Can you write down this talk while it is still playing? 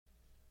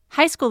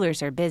High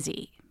schoolers are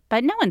busy,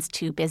 but no one's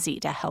too busy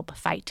to help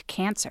fight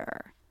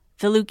cancer.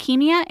 The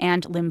Leukemia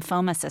and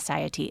Lymphoma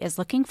Society is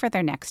looking for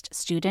their next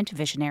Student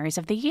Visionaries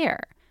of the Year.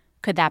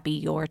 Could that be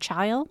your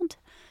child?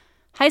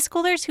 High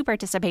schoolers who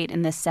participate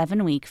in this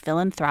 7-week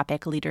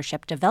philanthropic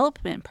leadership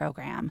development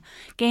program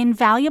gain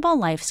valuable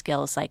life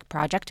skills like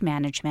project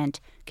management,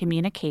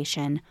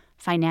 communication,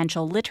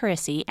 financial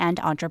literacy, and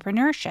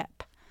entrepreneurship.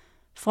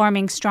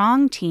 Forming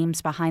strong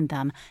teams behind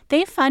them,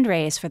 they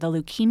fundraise for the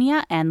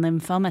Leukemia and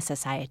Lymphoma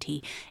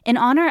Society in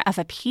honor of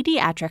a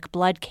pediatric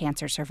blood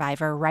cancer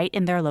survivor right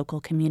in their local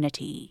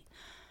community.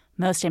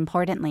 Most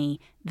importantly,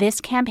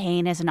 this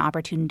campaign is an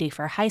opportunity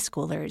for high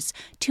schoolers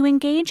to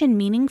engage in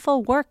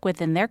meaningful work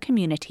within their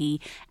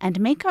community and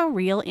make a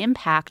real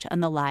impact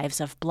on the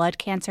lives of blood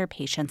cancer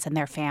patients and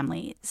their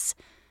families.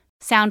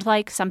 Sound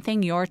like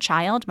something your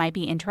child might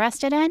be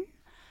interested in?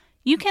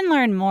 You can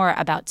learn more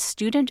about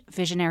Student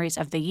Visionaries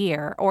of the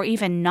Year or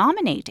even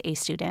nominate a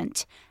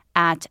student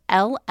at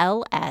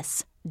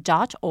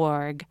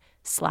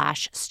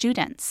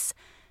lls.org/students.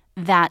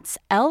 That's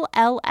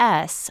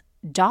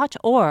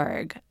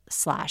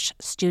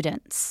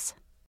lls.org/students.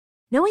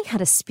 Knowing how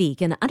to speak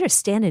and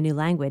understand a new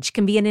language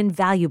can be an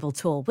invaluable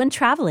tool when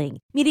traveling,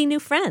 meeting new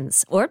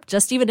friends, or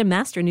just even to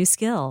master a new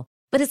skill.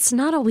 But it's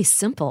not always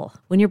simple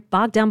when you're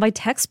bogged down by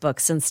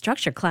textbooks and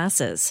structured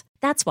classes.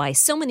 That's why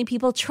so many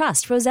people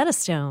trust Rosetta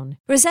Stone.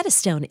 Rosetta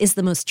Stone is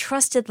the most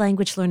trusted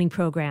language learning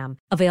program,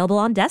 available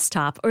on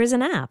desktop or as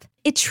an app.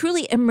 It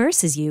truly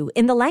immerses you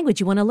in the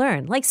language you want to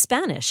learn, like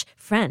Spanish,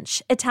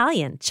 French,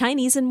 Italian,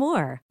 Chinese, and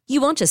more.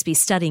 You won't just be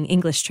studying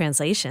English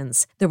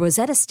translations. The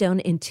Rosetta Stone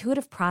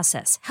intuitive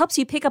process helps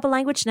you pick up a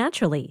language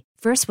naturally,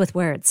 first with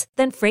words,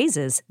 then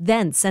phrases,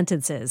 then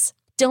sentences.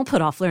 Don't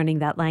put off learning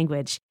that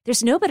language.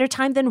 There's no better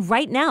time than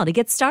right now to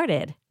get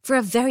started. For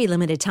a very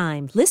limited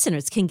time,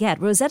 listeners can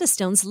get Rosetta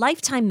Stone's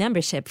lifetime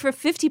membership for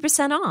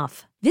 50%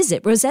 off.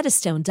 Visit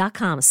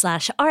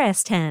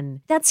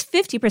rosettastone.com/rs10. That's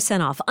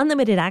 50% off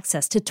unlimited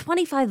access to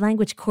 25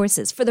 language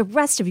courses for the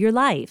rest of your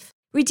life.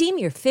 Redeem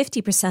your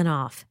 50%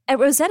 off at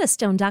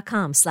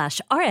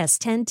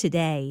rosettastone.com/rs10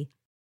 today.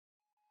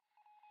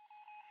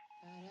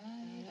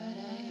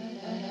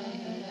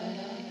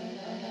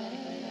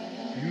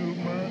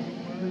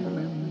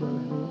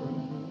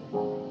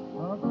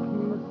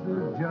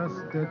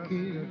 Just a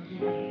kiss,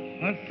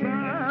 a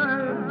sigh,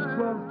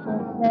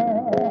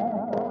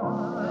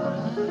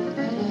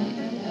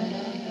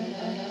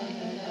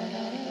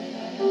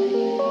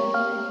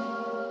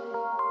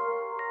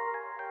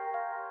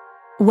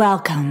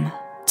 Welcome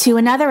to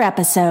another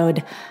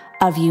episode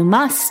of You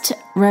Must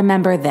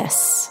Remember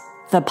This,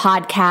 the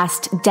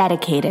podcast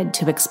dedicated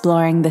to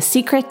exploring the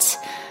secret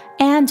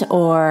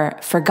and/or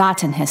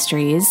forgotten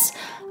histories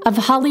of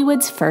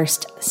Hollywood's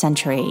first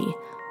century,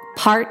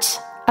 part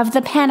of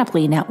the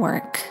Panoply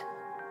Network.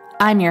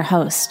 I'm your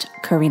host,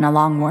 Karina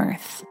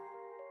Longworth.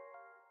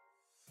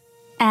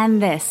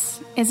 And this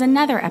is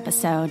another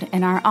episode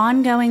in our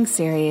ongoing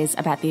series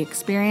about the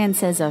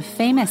experiences of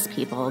famous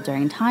people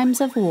during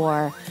times of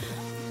war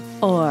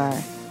or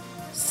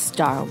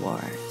Star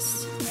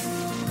Wars.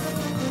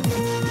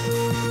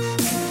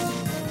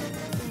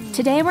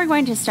 Today we're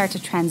going to start to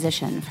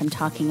transition from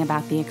talking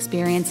about the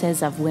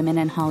experiences of women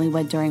in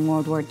Hollywood during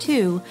World War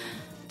II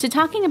to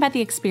talking about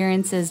the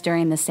experiences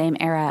during the same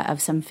era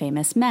of some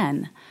famous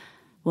men.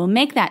 We'll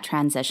make that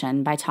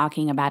transition by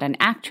talking about an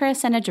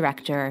actress and a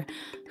director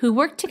who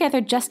worked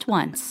together just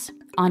once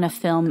on a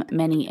film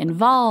many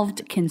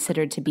involved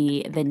considered to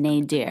be the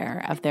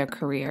nadir of their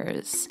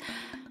careers.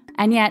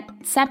 And yet,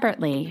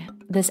 separately,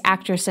 this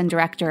actress and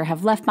director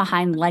have left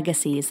behind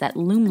legacies that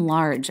loom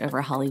large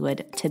over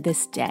Hollywood to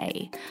this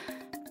day.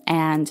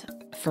 And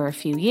for a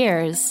few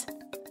years,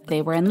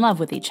 they were in love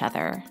with each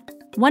other.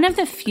 One of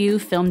the few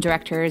film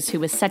directors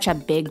who was such a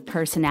big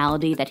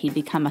personality that he'd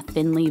become a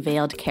thinly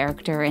veiled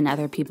character in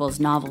other people's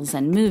novels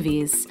and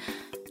movies,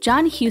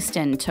 John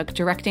Huston took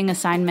directing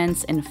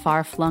assignments in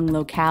far-flung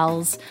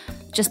locales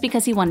just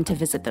because he wanted to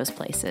visit those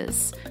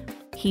places.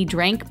 He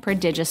drank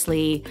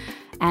prodigiously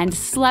and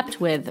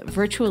slept with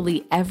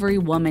virtually every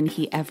woman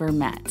he ever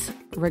met,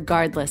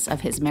 regardless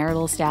of his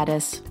marital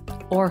status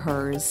or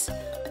hers.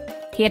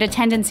 He had a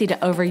tendency to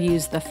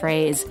overuse the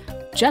phrase,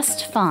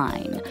 "just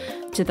fine,"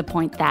 to the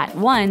point that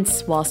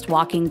once, whilst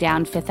walking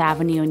down Fifth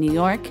Avenue in New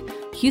York,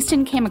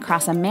 Huston came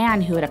across a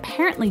man who had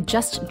apparently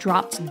just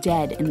dropped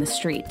dead in the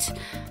street.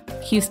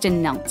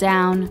 Huston knelt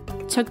down,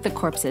 took the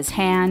corpse's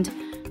hand,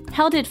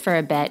 held it for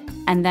a bit,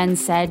 and then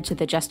said to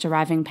the just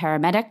arriving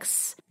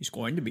paramedics, "He's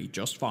going to be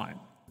just fine."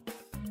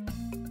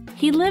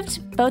 He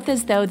lived both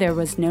as though there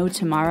was no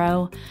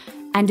tomorrow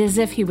and as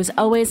if he was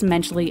always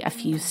mentally a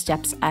few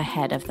steps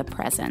ahead of the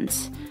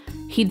present.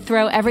 He'd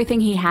throw everything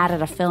he had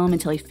at a film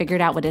until he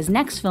figured out what his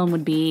next film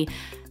would be,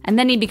 and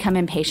then he'd become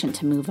impatient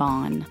to move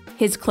on.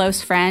 His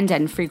close friend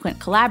and frequent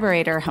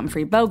collaborator,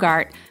 Humphrey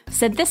Bogart,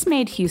 said this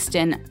made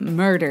Huston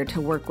murder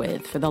to work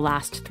with for the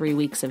last 3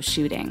 weeks of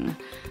shooting.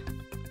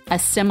 A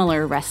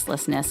similar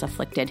restlessness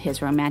afflicted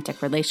his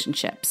romantic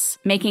relationships,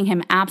 making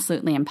him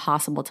absolutely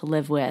impossible to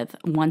live with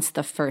once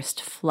the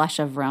first flush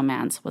of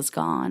romance was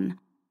gone.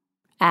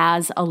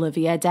 As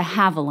Olivia de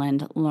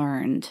Havilland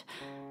learned.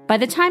 By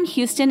the time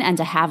Huston and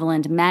de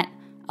Havilland met,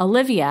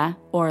 Olivia,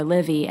 or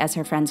Livy as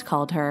her friends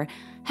called her,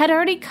 had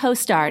already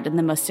co-starred in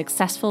the most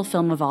successful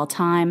film of all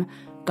time,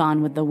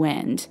 Gone with the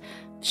Wind.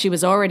 She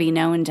was already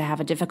known to have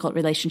a difficult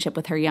relationship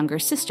with her younger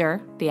sister,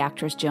 the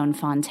actress Joan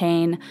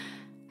Fontaine,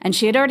 and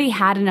she had already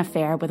had an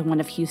affair with one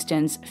of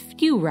Huston's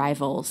few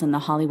rivals in the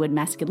Hollywood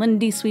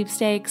masculinity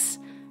sweepstakes,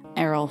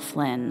 Errol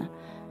Flynn.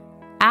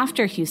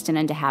 After Huston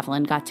and de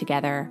Havilland got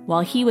together,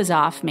 while he was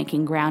off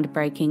making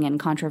groundbreaking and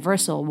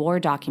controversial war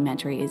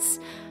documentaries,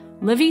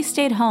 Livy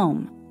stayed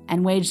home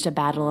and waged a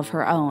battle of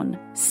her own,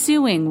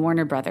 suing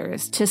Warner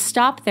Brothers to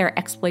stop their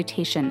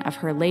exploitation of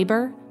her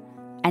labor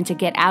and to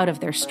get out of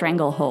their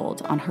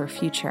stranglehold on her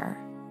future.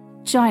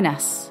 Join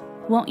us,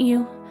 won't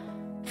you,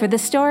 for the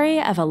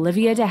story of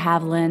Olivia de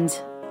Havilland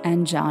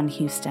and John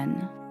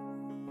Huston.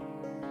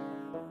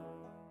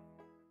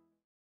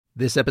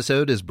 This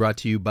episode is brought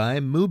to you by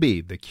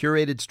Mubi, the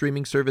curated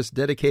streaming service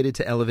dedicated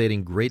to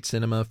elevating great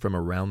cinema from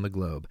around the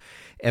globe.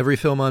 Every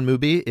film on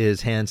Mubi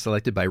is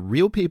hand-selected by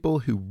real people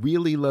who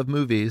really love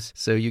movies,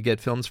 so you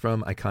get films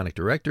from iconic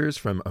directors,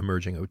 from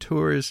emerging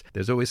auteurs.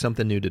 There's always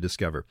something new to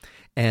discover.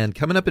 And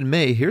coming up in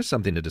May, here's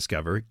something to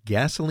discover: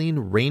 Gasoline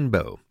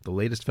Rainbow, the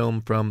latest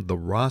film from the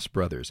Ross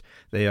brothers.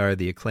 They are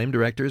the acclaimed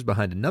directors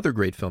behind another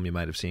great film you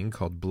might have seen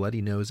called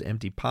Bloody Nose,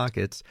 Empty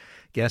Pockets.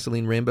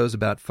 Gasoline Rainbow is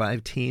about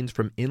 5 teens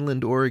from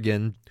inland Oregon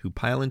who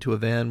pile into a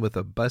van with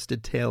a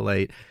busted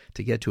taillight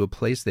to get to a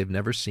place they've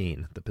never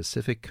seen, the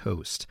Pacific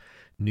Coast.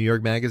 New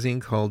York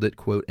Magazine called it,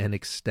 quote, an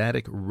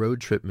ecstatic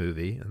road trip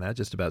movie, and that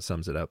just about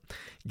sums it up.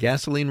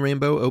 Gasoline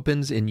Rainbow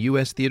opens in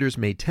U.S. theaters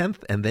May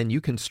 10th, and then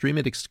you can stream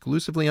it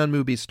exclusively on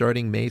Mubi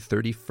starting May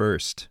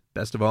 31st.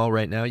 Best of all,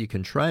 right now you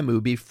can try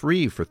Mubi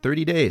free for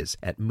 30 days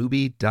at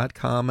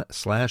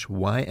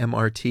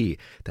Mubi.com/YMRT.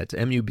 That's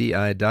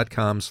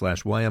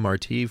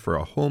MUBI.com/YMRT for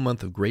a whole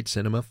month of great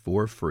cinema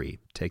for free.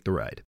 Take the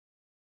ride.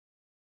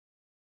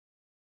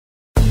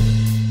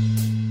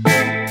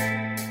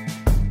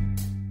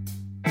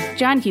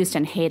 John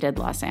Huston hated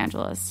Los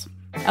Angeles.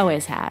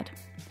 Always had.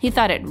 He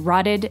thought it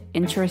rotted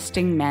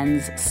interesting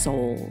men's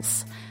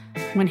souls.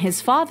 When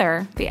his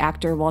father, the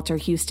actor Walter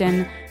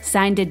Huston,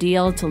 signed a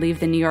deal to leave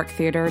the New York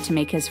theater to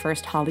make his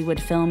first Hollywood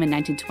film in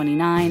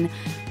 1929,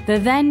 the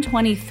then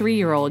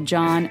 23-year-old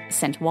John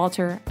sent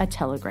Walter a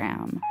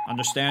telegram.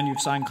 Understand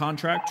you've signed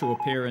contract to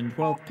appear in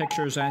 12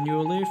 pictures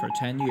annually for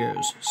 10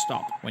 years.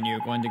 Stop. When you're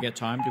going to get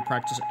time to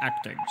practice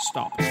acting.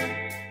 Stop.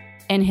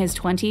 In his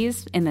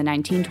 20s, in the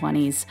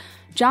 1920s,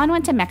 John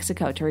went to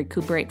Mexico to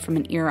recuperate from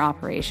an ear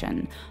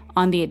operation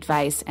on the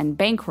advice and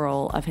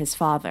bankroll of his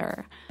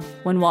father.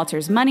 When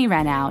Walter's money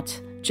ran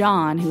out,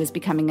 John, who was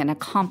becoming an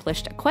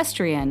accomplished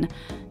equestrian,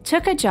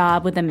 took a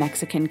job with the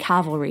Mexican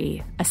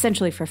cavalry,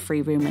 essentially for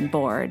free room and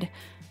board.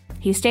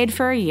 He stayed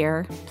for a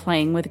year,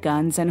 playing with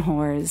guns and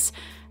whores,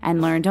 and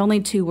learned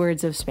only 2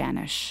 words of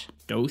Spanish.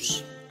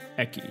 Dos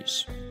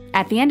Equis.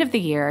 At the end of the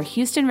year,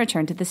 Huston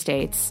returned to the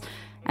States,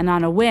 and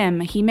on a whim,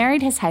 he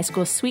married his high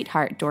school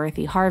sweetheart,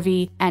 Dorothy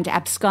Harvey, and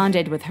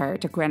absconded with her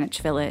to Greenwich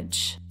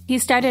Village. He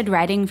started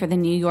writing for the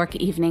New York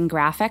Evening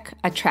Graphic,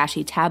 a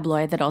trashy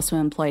tabloid that also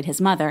employed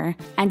his mother,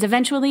 and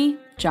eventually,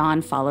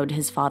 John followed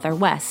his father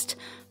west,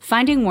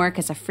 finding work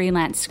as a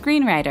freelance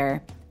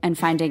screenwriter and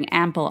finding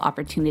ample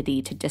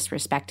opportunity to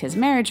disrespect his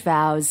marriage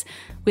vows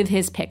with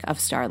his pick of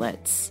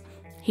starlets.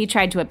 He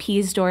tried to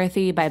appease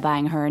Dorothy by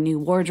buying her a new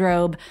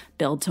wardrobe,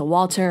 billed to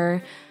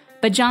Walter,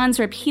 but John's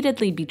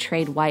repeatedly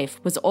betrayed wife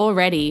was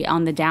already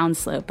on the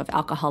downslope of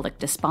alcoholic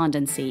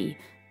despondency,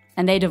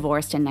 and they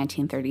divorced in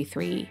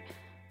 1933.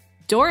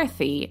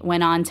 Dorothy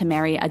went on to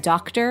marry a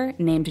doctor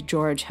named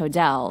George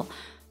Hodel,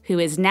 who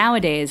is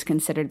nowadays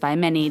considered by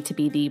many to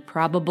be the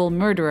probable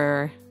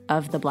murderer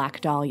of the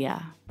Black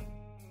Dahlia.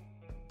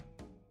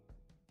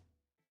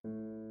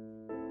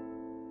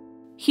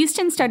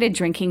 Huston started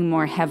drinking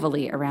more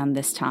heavily around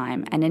this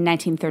time, and in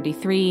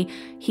 1933,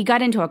 he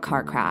got into a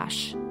car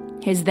crash.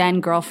 His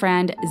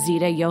then-girlfriend,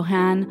 Zita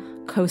Johann,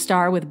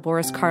 co-star with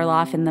Boris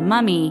Karloff in The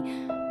Mummy,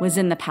 was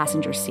in the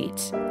passenger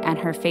seat, and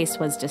her face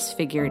was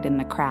disfigured in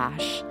the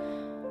crash.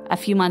 A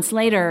few months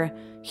later,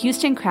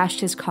 Huston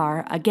crashed his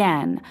car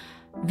again,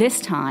 this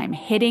time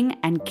hitting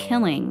and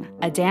killing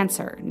a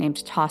dancer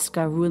named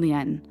Tosca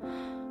Rian.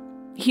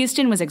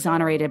 Huston was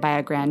exonerated by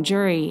a grand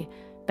jury,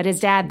 but his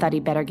dad thought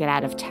he'd better get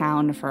out of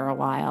town for a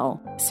while,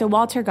 so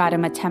Walter got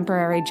him a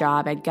temporary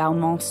job at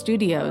Gaumont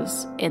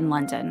Studios in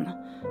London.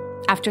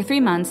 After 3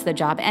 months, the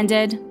job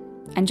ended,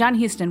 and John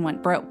Huston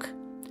went broke.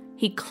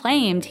 He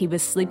claimed he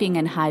was sleeping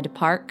in Hyde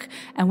Park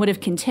and would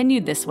have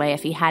continued this way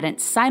if he hadn't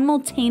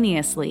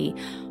simultaneously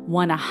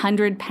won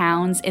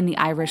 £100 in the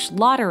Irish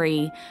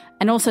lottery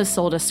and also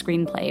sold a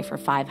screenplay for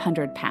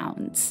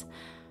 £500.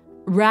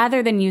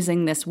 Rather than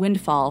using this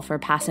windfall for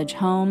passage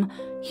home,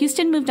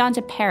 Huston moved on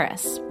to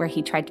Paris, where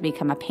he tried to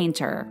become a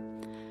painter.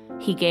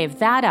 He gave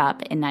that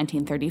up in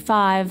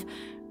 1935,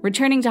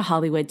 returning to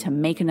Hollywood to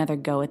make another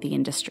go at the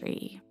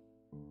industry.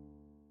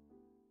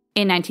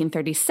 In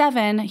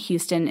 1937,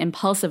 Huston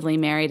impulsively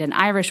married an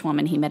Irish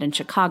woman he met in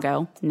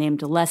Chicago,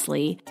 named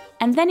Leslie,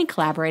 and then he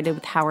collaborated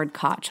with Howard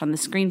Koch on the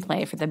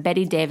screenplay for the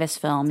Bette Davis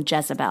film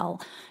Jezebel,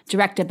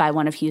 directed by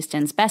one of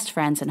Huston's best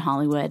friends in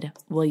Hollywood,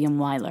 William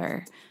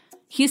Wyler.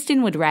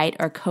 Huston would write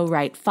or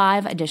co-write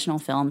 5 additional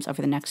films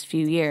over the next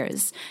few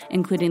years,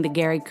 including the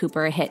Gary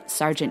Cooper hit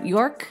Sergeant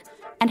York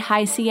and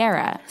High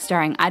Sierra,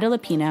 starring Ida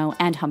Lupino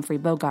and Humphrey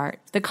Bogart.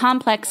 The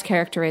complex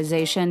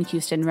characterization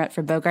Huston wrote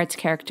for Bogart's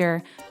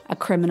character, a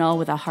criminal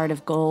with a heart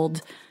of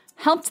gold,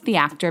 helped the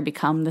actor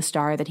become the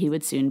star that he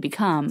would soon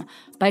become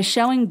by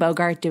showing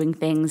Bogart doing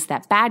things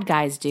that bad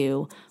guys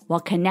do while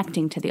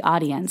connecting to the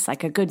audience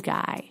like a good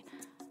guy.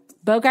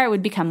 Bogart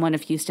would become one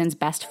of Huston's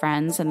best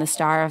friends and the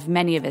star of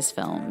many of his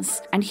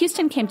films, and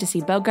Huston came to see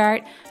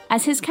Bogart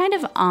as his kind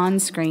of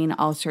on-screen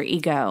alter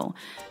ego,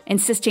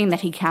 insisting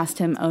that he cast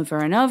him over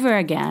and over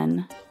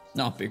again.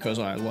 Not because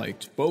I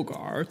liked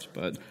Bogart,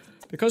 but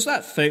because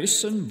that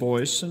face and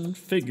voice and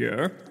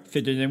figure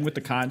fitted in with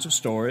the kinds of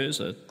stories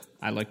that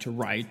I like to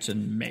write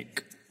and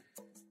make.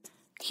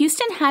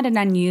 Huston had an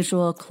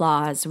unusual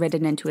clause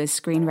written into his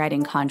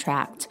screenwriting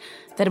contract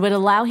that would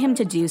allow him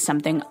to do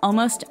something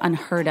almost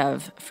unheard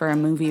of for a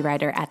movie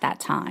writer at that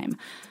time,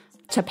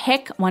 to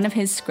pick one of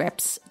his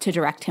scripts to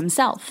direct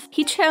himself.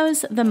 He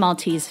chose The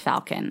Maltese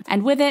Falcon,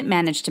 and with it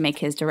managed to make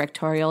his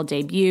directorial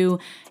debut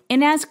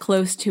in as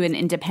close to an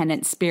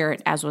independent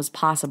spirit as was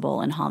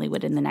possible in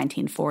Hollywood in the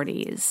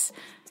 1940s.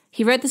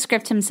 He wrote the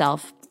script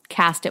himself,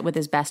 cast it with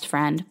his best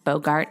friend,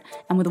 Bogart,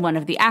 and with one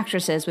of the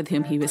actresses with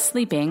whom he was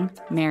sleeping,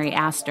 Mary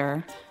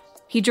Astor.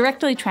 He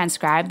directly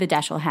transcribed the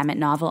Dashiell Hammett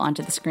novel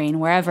onto the screen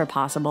wherever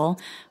possible,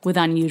 with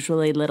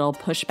unusually little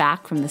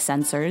pushback from the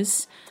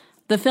censors.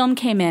 The film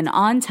came in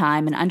on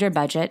time and under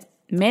budget,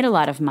 made a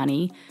lot of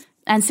money,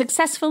 and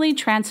successfully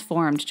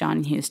transformed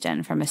John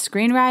Huston from a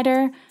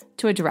screenwriter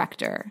to a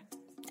director,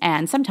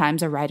 and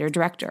sometimes a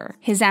writer-director.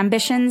 His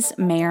ambitions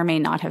may or may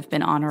not have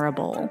been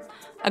honorable.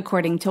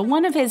 According to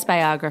one of his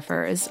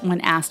biographers,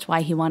 when asked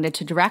why he wanted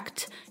to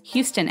direct,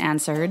 Huston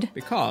answered,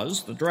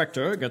 "Because the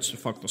director gets to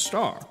fuck the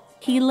star."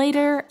 He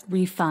later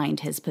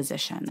refined his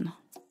position.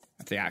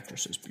 If the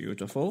actress is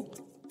beautiful,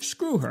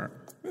 screw her.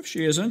 If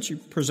she isn't, you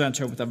present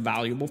her with a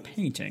valuable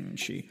painting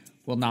she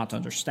will not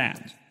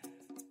understand.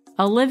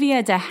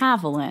 Olivia de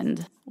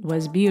Havilland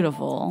was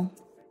beautiful.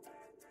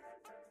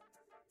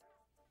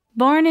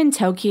 Born in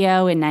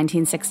Tokyo in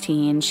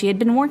 1916, she had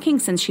been working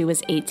since she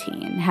was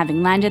 18,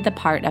 having landed the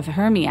part of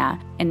Hermia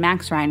in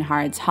Max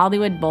Reinhardt's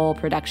Hollywood Bowl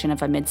production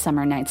of A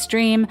Midsummer Night's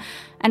Dream,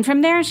 and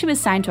from there she was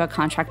signed to a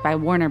contract by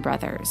Warner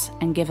Brothers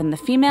and given the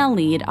female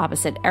lead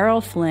opposite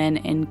Errol Flynn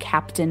in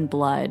Captain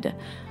Blood.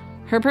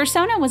 Her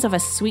persona was of a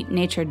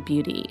sweet-natured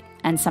beauty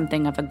and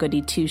something of a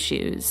goody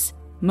two-shoes.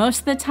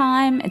 Most of the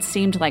time, it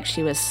seemed like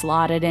she was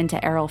slotted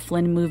into Errol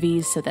Flynn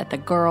movies so that the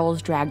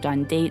girls dragged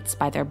on dates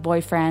by their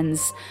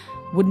boyfriends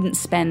wouldn't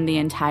spend the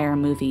entire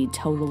movie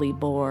totally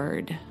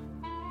bored.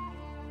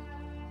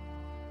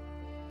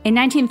 In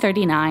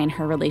 1939,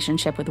 her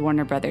relationship with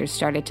Warner Brothers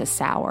started to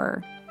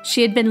sour.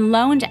 She had been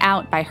loaned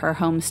out by her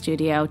home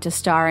studio to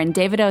star in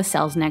David O.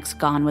 Selznick's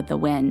Gone with the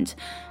Wind,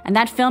 and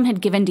that film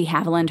had given de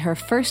Havilland her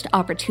first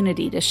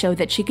opportunity to show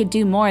that she could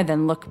do more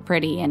than look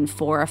pretty in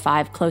 4 or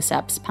 5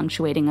 close-ups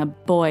punctuating a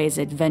boy's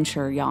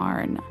adventure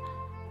yarn.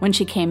 When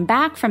she came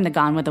back from the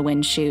Gone with the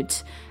Wind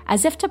shoot,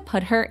 as if to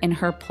put her in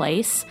her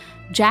place,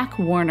 Jack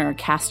Warner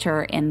cast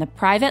her in The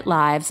Private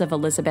Lives of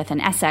Elizabeth and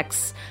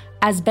Essex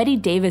as Bette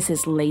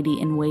Davis's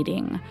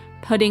lady-in-waiting,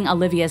 putting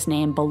Olivia's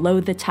name below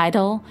the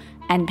title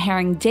and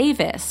pairing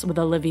Davis with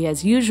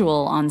Olivia's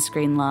usual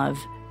on-screen love,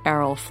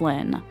 Errol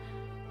Flynn.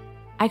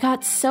 "I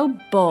got so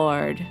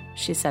bored,"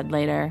 she said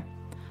later.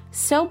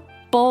 "So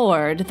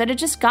bored that it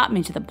just got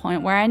me to the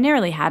point where I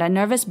nearly had a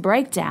nervous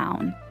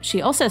breakdown."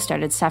 She also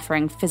started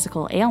suffering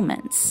physical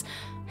ailments,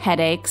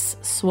 headaches,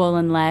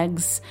 swollen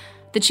legs,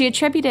 that she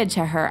attributed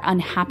to her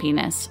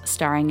unhappiness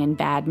starring in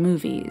bad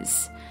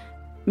movies.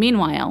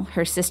 Meanwhile,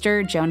 her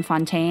sister, Joan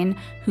Fontaine,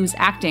 whose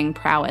acting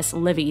prowess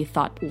Livy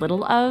thought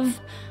little of,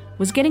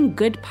 was getting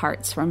good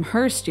parts from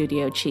her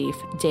studio chief,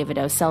 David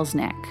O.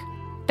 Selznick.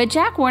 But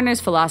Jack Warner's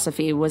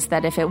philosophy was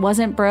that if it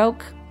wasn't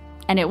broke,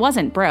 and it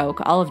wasn't broke,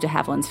 all of de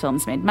Havilland's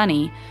films made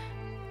money,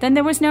 then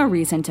there was no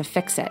reason to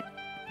fix it.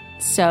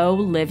 So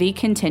Livy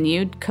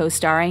continued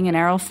co-starring in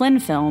Errol Flynn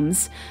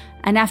films,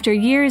 and after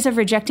years of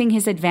rejecting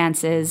his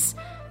advances,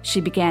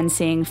 she began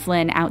seeing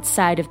Flynn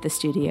outside of the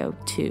studio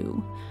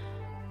too.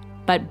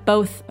 But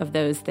both of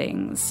those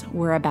things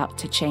were about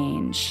to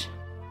change.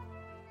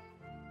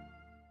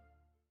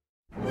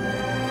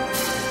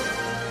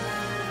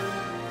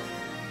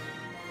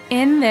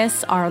 In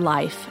This, Our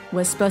Life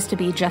was supposed to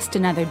be just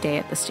another day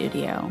at the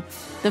studio.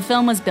 The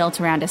film was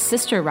built around a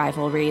sister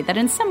rivalry that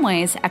in some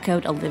ways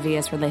echoed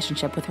Olivia's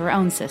relationship with her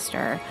own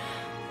sister.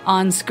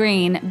 On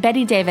screen,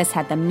 Bette Davis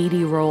had the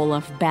meaty role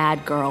of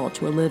bad girl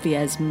to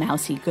Olivia's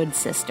mousy good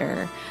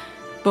sister.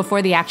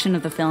 Before the action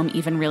of the film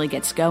even really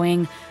gets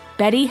going,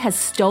 Bette has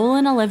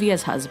stolen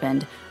Olivia's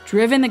husband,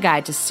 driven the guy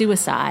to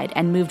suicide,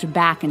 and moved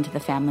back into the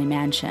family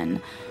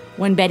mansion.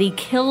 When Betty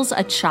kills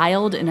a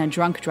child in a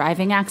drunk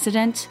driving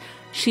accident,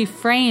 she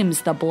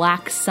frames the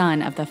black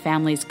son of the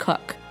family's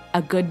cook,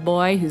 a good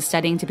boy who's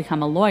studying to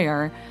become a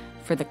lawyer,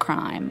 for the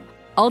crime.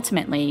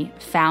 Ultimately,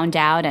 found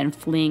out and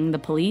fleeing the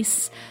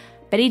police,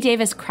 Betty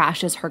Davis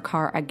crashes her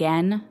car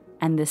again,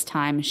 and this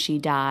time she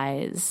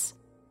dies.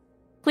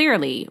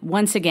 Clearly,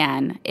 once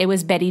again, it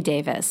was Betty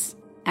Davis,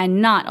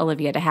 and not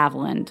Olivia de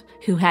Havilland,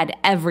 who had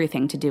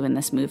everything to do in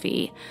this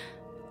movie.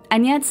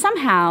 And yet,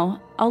 somehow,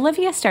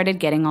 Olivia started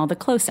getting all the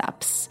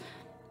close-ups.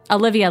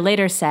 Olivia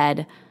later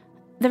said,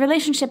 "The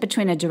relationship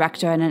between a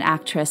director and an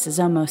actress is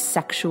almost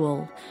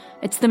sexual.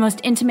 It's the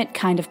most intimate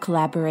kind of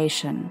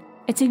collaboration.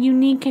 It's a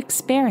unique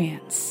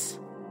experience."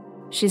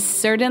 She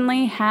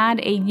certainly had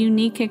a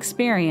unique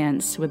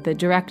experience with the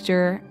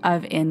director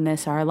of In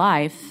This Our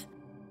Life.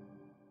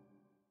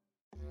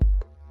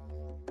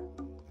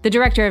 The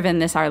director of In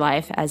This Our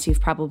Life, as you've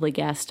probably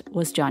guessed,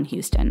 was John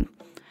Huston.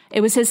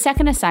 It was his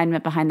second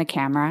assignment behind the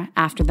camera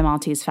after The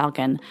Maltese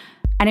Falcon,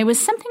 and it was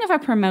something of a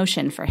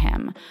promotion for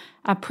him,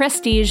 a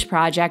prestige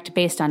project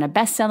based on a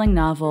best-selling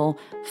novel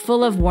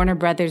full of Warner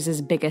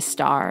Brothers' biggest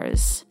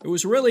stars. It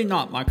was really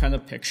not my kind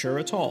of picture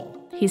at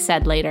all, he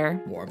said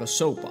later. More of a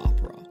soap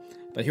opera.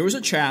 But here was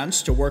a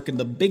chance to work in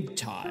the big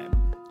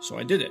time, so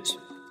I did it,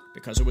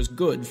 because it was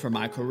good for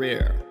my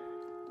career.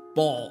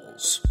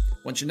 Balls.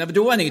 One should never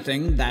do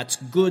anything that's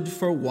good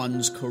for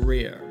one's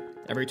career.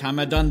 Every time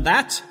I've done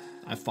that,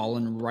 I've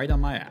fallen right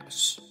on my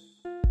ass.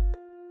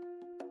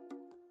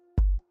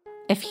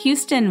 If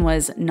Huston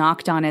was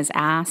knocked on his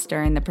ass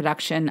during the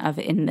production of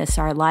In This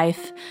Our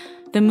Life,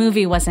 the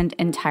movie wasn't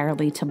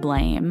entirely to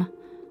blame.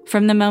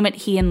 From the moment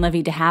he and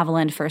Livy de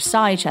Havilland first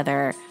saw each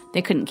other,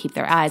 they couldn't keep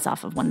their eyes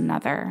off of one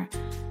another.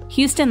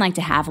 Huston liked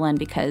de Havilland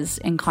because,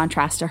 in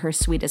contrast to her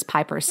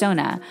sweet-as-pie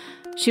persona,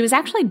 she was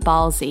actually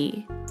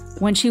ballsy.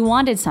 When she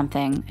wanted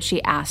something,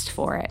 she asked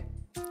for it,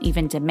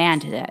 even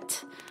demanded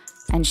it.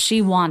 And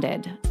she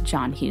wanted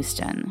John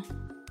Huston.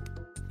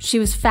 She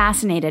was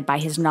fascinated by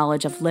his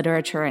knowledge of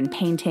literature and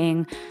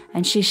painting,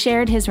 and she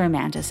shared his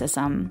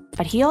romanticism,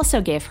 but he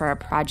also gave her a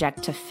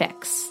project to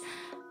fix.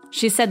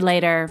 She said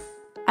later,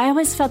 "I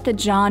always felt that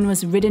John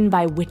was ridden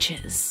by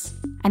witches,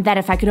 and that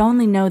if I could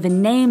only know the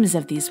names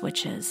of these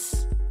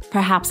witches,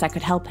 perhaps I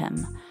could help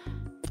him.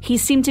 He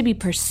seemed to be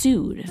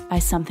pursued by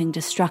something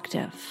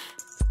destructive."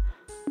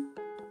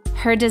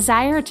 Her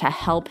desire to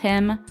help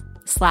him,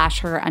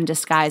 / her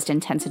undisguised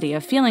intensity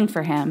of feeling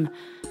for him,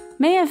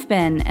 may have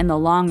been, in the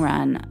long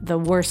run, the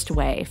worst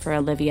way for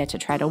Olivia to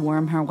try to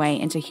worm her way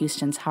into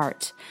Huston's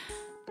heart.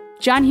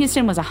 John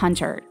Huston was a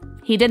hunter.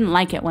 He didn't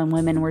like it when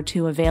women were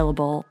too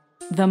available.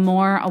 The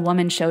more a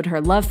woman showed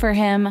her love for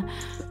him,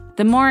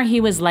 the more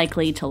he was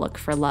likely to look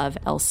for love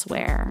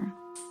elsewhere.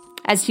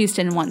 As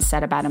Huston once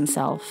said about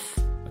himself,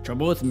 "The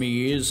trouble with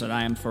me is that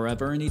I am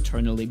forever and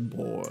eternally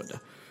bored.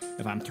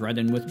 If I'm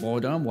threatened with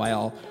boredom, why,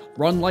 I'll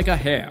run like a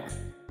hare."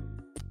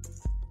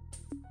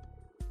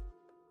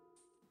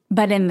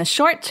 But in the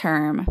short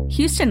term,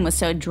 Huston was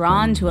so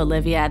drawn to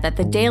Olivia that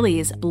the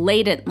dailies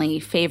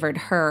blatantly favored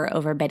her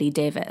over Betty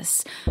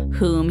Davis,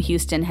 whom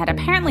Huston had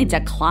apparently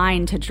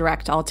declined to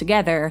direct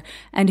altogether,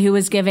 and who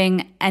was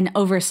giving an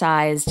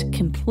oversized,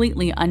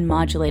 completely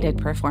unmodulated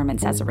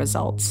performance as a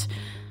result.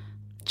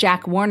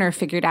 Jack Warner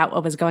figured out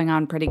what was going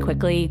on pretty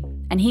quickly,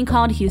 and he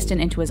called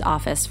Huston into his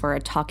office for a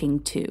talking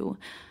to.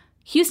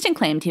 Huston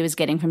claimed he was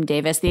getting from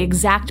Davis the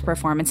exact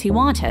performance he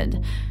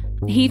wanted.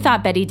 He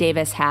thought Betty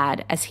Davis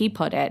had, as he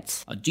put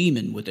it, "a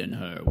demon within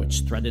her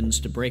which threatens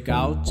to break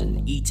out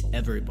and eat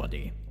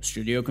everybody. The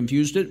studio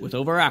confused it with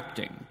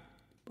overacting.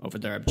 Over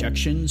their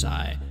objections,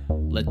 I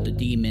let the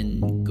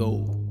demon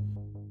go."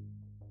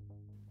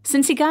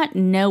 Since he got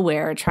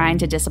nowhere trying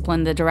to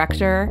discipline the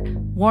director,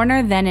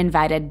 Warner then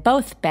invited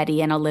both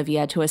Betty and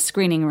Olivia to a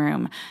screening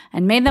room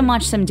and made them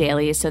watch some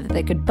dailies so that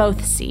they could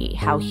both see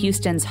how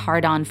Huston's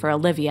hard-on for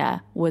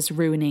Olivia was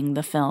ruining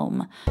the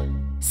film.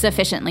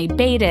 Sufficiently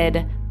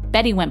baited,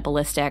 Betty went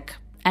ballistic,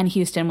 and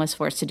Huston was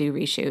forced to do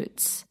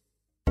reshoots.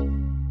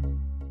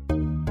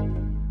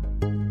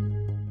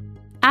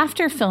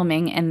 After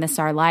filming In This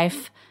Our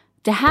Life,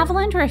 de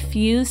Havilland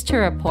refused to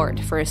report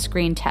for a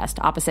screen test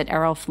opposite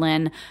Errol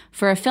Flynn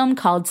for a film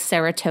called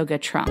Saratoga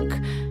Trunk,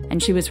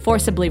 and she was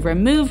forcibly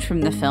removed from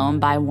the film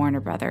by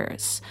Warner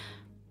Brothers.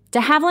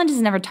 De Havilland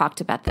has never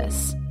talked about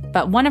this,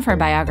 but one of her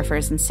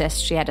biographers insists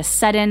she had a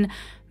sudden,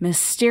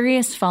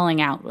 mysterious falling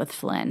out with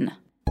Flynn.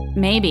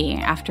 Maybe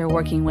after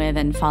working with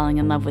and falling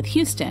in love with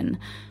Huston,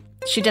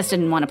 she just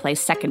didn't want to play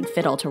second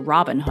fiddle to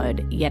Robin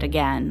Hood yet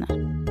again.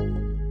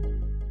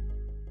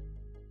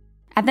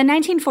 At the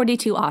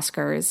 1942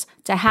 Oscars,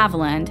 de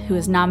Havilland, who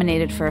was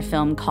nominated for a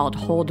film called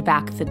Hold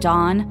Back the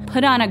Dawn,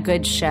 put on a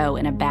good show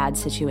in a bad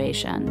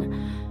situation.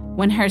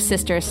 When her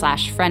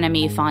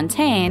sister/frenemy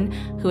Fontaine,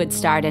 who had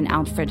starred in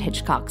Alfred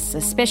Hitchcock's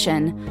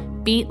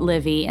Suspicion, beat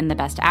Livy in the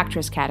Best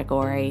Actress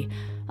category,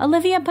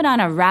 Olivia put on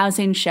a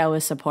rousing show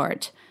of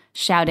support,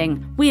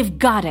 shouting, "We've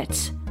got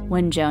it!"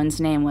 when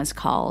Joan's name was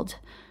called.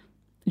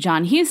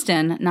 John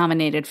Huston,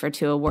 nominated for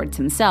 2 awards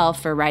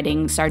himself for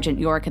writing Sergeant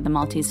York in The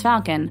Maltese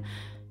Falcon,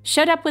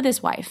 showed up with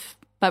his wife,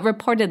 but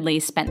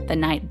reportedly spent the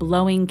night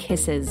blowing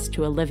kisses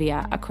to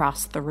Olivia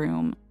across the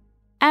room.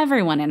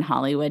 Everyone in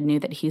Hollywood knew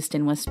that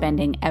Huston was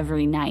spending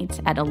every night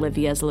at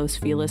Olivia's Los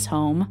Feliz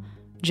home,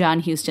 John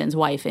Huston's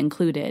wife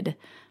included.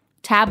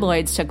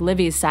 Tabloids took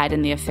Livy's side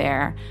in the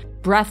affair,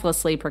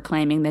 breathlessly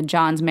proclaiming that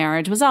John's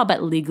marriage was all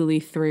but legally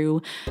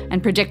through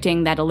and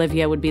predicting that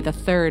Olivia would be the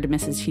 3rd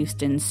Mrs.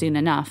 Huston soon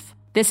enough.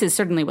 This is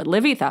certainly what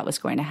Livy thought was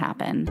going to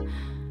happen.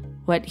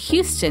 What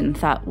Huston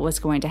thought was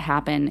going to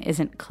happen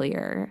isn't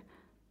clear.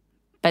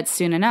 But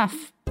soon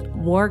enough,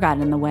 war got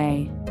in the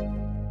way.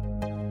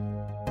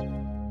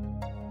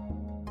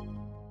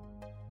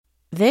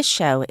 This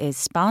show is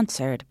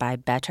sponsored by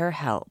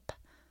BetterHelp.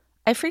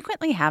 I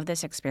frequently have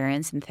this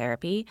experience in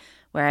therapy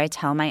where I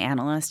tell my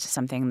analyst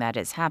something that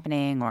is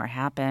happening or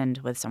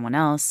happened with someone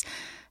else,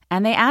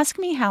 and they ask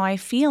me how I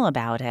feel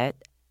about it,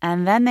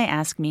 and then they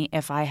ask me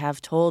if I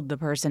have told the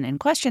person in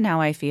question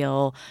how I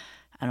feel,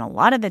 and a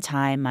lot of the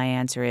time my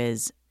answer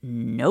is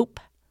nope,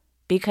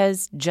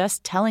 because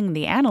just telling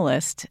the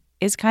analyst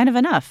is kind of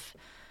enough.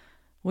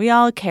 We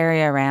all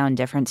carry around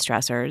different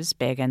stressors,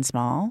 big and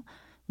small.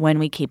 When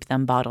we keep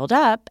them bottled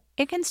up,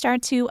 it can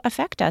start to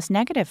affect us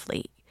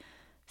negatively.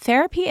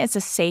 Therapy is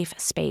a safe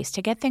space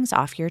to get things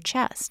off your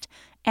chest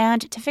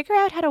and to figure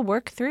out how to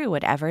work through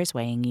whatever is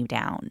weighing you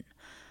down.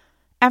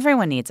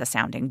 Everyone needs a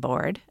sounding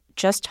board.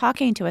 Just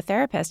talking to a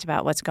therapist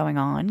about what's going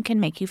on can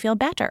make you feel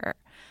better.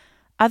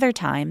 Other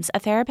times, a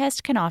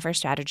therapist can offer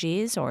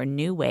strategies or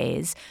new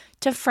ways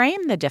to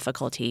frame the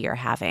difficulty you're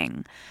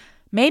having.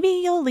 Maybe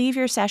you'll leave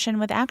your session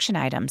with action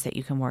items that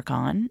you can work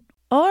on,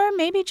 or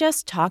maybe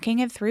just talking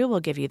it through will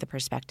give you the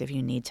perspective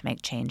you need to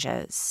make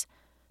changes.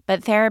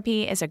 But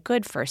therapy is a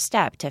good first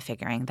step to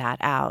figuring that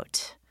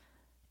out.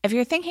 If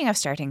you're thinking of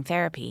starting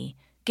therapy,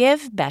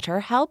 give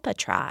BetterHelp a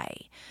try.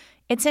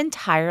 It's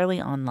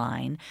entirely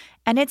online,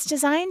 and it's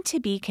designed to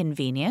be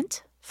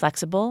convenient,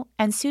 flexible,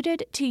 and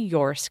suited to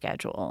your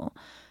schedule.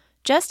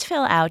 Just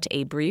fill out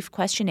a brief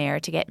questionnaire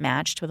to get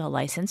matched with a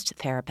licensed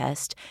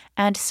therapist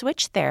and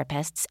switch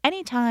therapists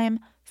anytime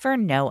for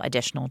no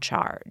additional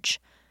charge.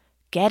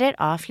 Get it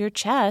off your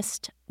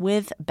chest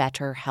with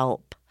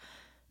BetterHelp.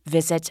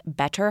 Visit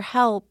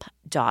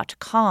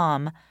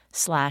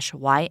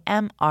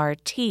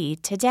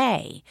betterhelp.com/YMRT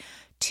today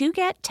to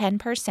get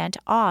 10%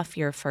 off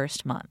your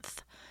first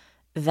month.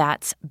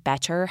 That's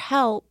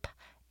BetterHelp,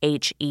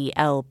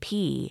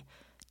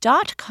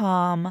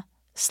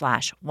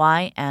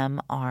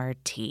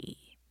 HELP.com/YMRT.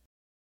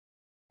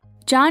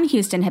 John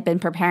Huston had been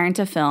preparing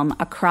to film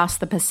Across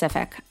the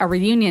Pacific, a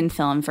reunion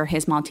film for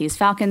his Maltese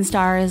Falcon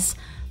stars,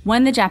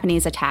 when the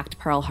Japanese attacked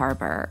Pearl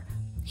Harbor.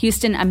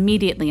 Huston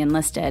immediately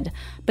enlisted,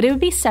 but it would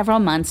be several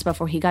months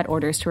before he got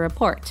orders to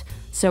report,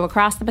 so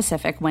Across the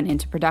Pacific went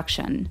into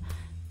production.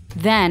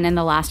 Then, in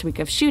the last week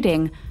of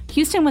shooting,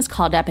 Huston was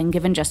called up and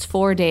given just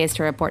 4 days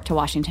to report to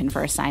Washington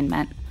for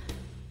assignment.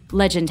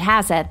 Legend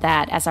has it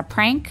that, as a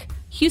prank,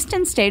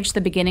 Huston staged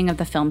the beginning of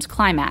the film's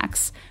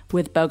climax,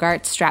 with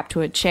Bogart strapped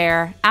to a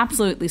chair,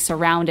 absolutely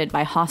surrounded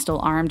by hostile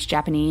armed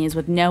Japanese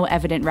with no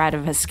evident route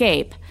of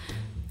escape,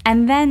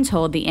 and then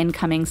told the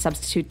incoming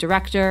substitute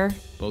director,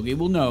 "Bogey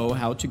will know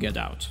how to get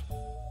out."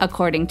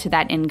 According to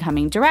that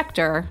incoming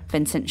director,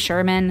 Vincent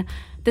Sherman,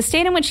 the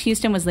state in which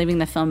Huston was leaving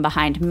the film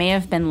behind may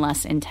have been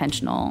less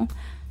intentional.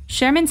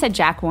 Sherman said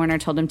Jack Warner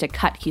told him to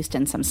cut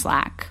Huston some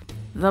slack.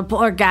 "The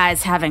poor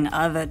guy's having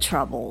other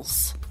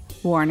troubles,"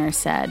 Warner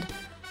said.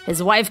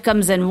 "His wife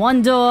comes in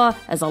one door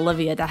as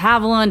Olivia de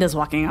Havilland is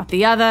walking out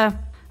the other,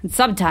 and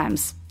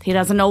sometimes he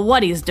doesn't know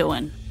what he's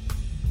doing."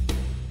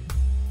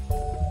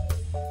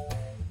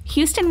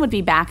 Huston would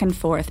be back and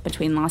forth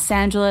between Los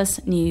Angeles,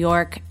 New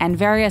York, and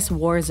various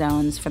war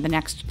zones for the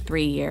next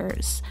 3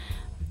 years.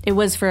 It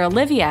was for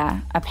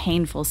Olivia a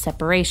painful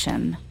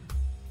separation,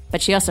 but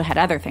she also had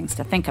other things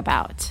to think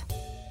about.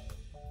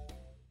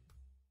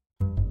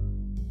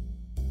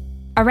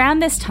 Around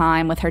this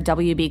time, with her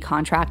WB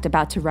contract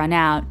about to run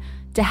out,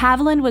 de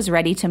Havilland was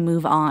ready to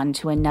move on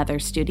to another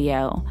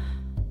studio.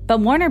 But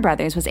Warner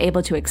Brothers was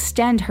able to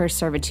extend her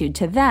servitude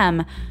to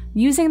them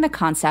using the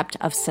concept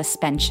of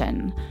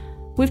suspension.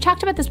 We've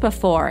talked about this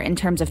before in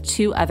terms of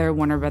 2 other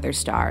Warner Brothers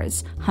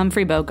stars,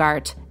 Humphrey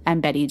Bogart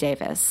and Bette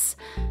Davis.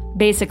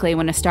 Basically,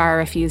 when a star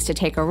refused to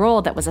take a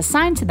role that was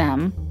assigned to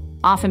them,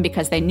 often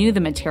because they knew the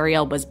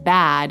material was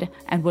bad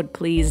and would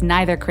please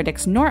neither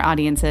critics nor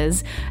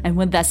audiences and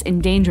would thus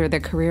endanger their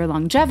career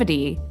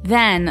longevity,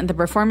 then the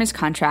performer's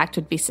contract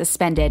would be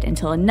suspended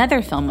until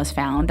another film was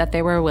found that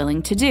they were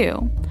willing to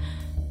do.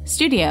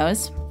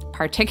 Studios,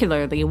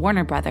 particularly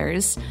Warner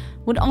Brothers,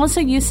 would also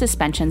use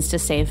suspensions to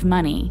save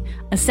money,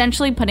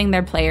 essentially putting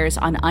their players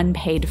on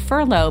unpaid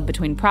furlough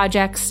between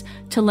projects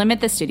to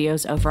limit the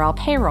studio's overall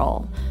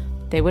payroll.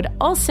 They would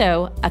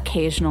also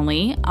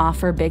occasionally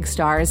offer big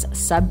stars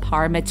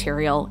subpar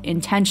material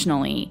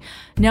intentionally,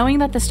 knowing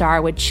that the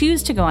star would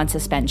choose to go on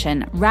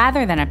suspension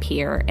rather than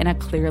appear in a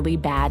clearly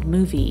bad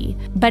movie.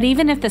 But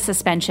even if the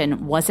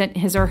suspension wasn't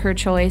his or her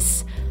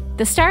choice,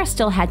 the stars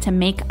still had to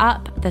make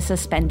up the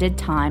suspended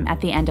time at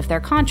the end of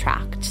their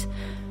contract.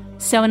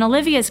 So in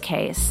Olivia's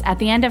case, at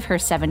the end of her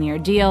 7-year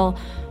deal,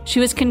 she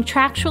was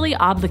contractually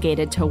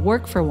obligated to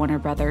work for Warner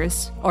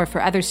Brothers or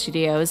for other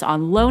studios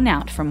on loan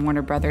out from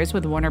Warner Brothers,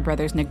 with Warner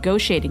Brothers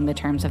negotiating the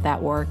terms of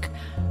that work,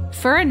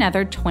 for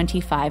another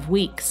 25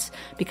 weeks,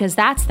 because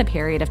that's the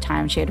period of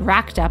time she had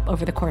racked up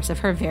over the course of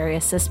her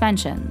various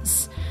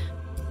suspensions.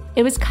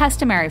 It was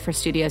customary for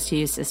studios to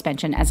use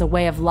suspension as a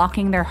way of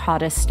locking their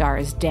hottest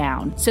stars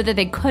down so that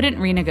they couldn't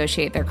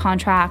renegotiate their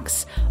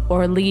contracts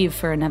or leave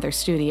for another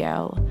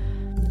studio.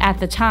 At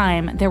the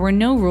time, there were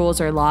no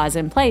rules or laws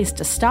in place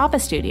to stop a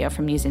studio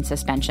from using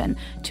suspension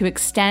to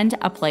extend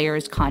a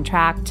player's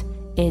contract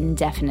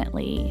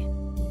indefinitely.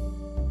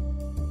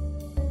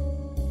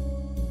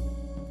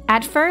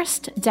 At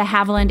first, de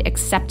Havilland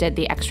accepted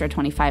the extra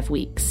 25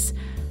 weeks,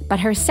 but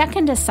her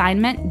second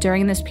assignment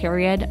during this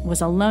period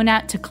was a loan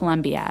out to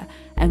Columbia,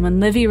 and when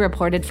Livy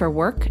reported for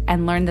work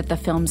and learned that the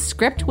film's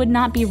script would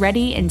not be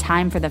ready in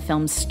time for the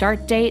film's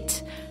start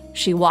date,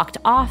 she walked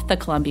off the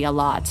Columbia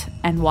lot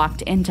and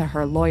walked into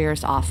her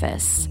lawyer's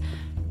office.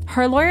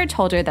 Her lawyer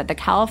told her that the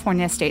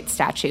California state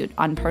statute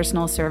on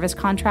personal service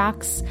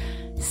contracts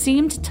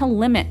seemed to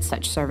limit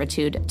such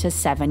servitude to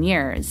 7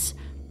 years.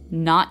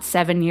 Not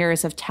 7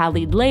 years of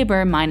tallied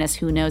labor minus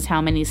who knows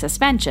how many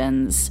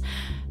suspensions,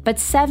 but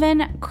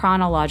 7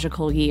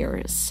 chronological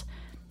years.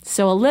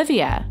 So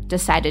Olivia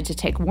decided to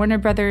take Warner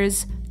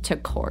Brothers to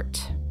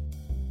court.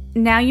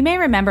 Now, you may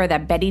remember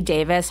that Bette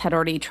Davis had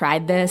already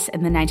tried this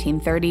in the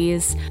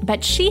 1930s,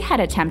 but she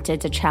had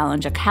attempted to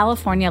challenge a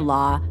California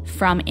law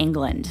from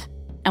England.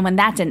 And when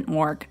that didn't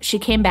work, she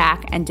came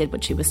back and did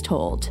what she was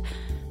told.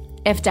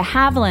 If de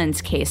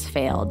Havilland's case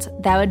failed,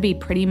 that would be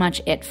pretty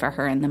much it for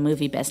her in the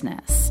movie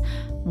business.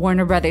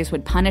 Warner Brothers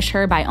would punish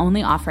her by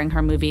only offering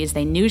her movies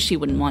they knew she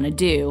wouldn't want to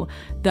do,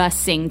 thus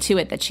seeing to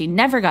it that she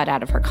never got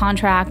out of her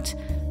contract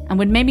and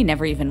would maybe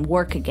never even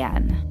work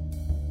again.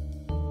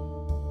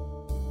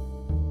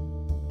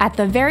 At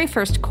the very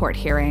first court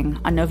hearing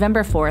on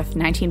November 4th,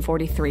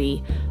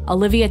 1943,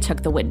 Olivia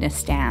took the witness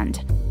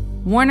stand.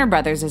 Warner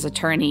Brothers'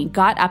 attorney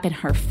got up in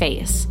her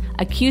face,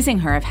 accusing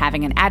her of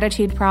having an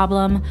attitude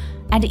problem,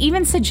 and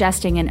even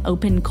suggesting in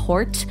open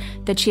court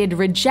that she had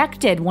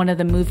rejected one of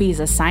the movies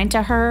assigned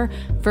to her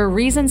for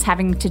reasons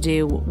having to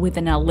do with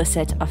an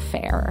illicit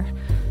affair.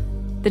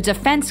 The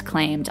defense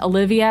claimed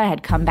Olivia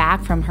had come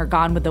back from her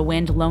Gone with the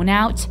Wind loan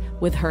out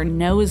with her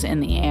nose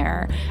in the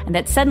air, and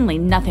that suddenly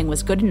nothing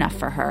was good enough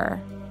for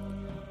her.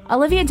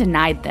 Olivia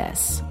denied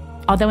this,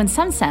 although in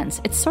some sense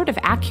it's sort of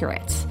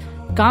accurate.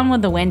 Gone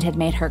with the Wind had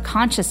made her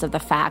conscious of the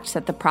fact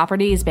that the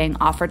properties being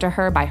offered to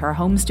her by her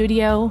home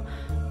studio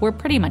were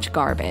pretty much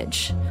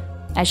garbage.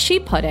 As she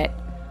put it,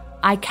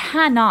 "I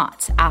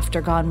cannot, after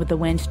Gone with the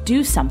Wind,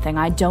 do something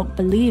I don't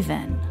believe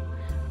in."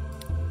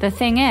 The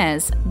thing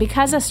is,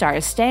 because a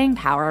star's staying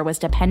power was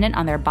dependent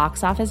on their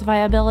box office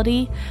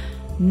viability,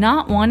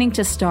 not wanting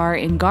to star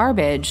in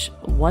garbage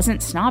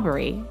wasn't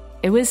snobbery.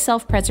 It was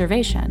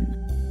self-preservation.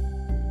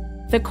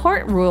 The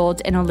court ruled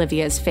in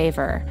Olivia's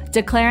favor,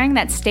 declaring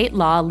that state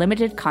law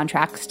limited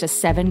contracts to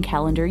 7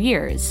 calendar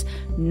years,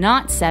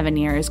 not 7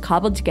 years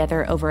cobbled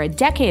together over a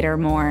decade or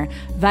more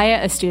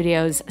via a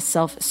studio's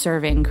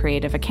self-serving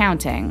creative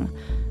accounting.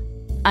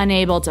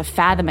 Unable to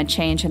fathom a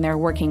change in their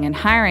working and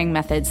hiring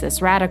methods this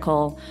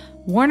radical,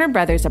 Warner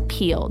Brothers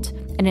appealed,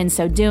 and in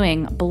so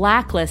doing,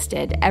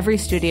 blacklisted every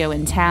studio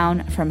in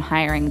town from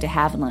hiring de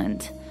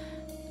Havilland.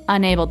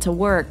 Unable to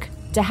work,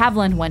 de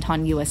Havilland went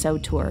on USO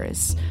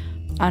tours.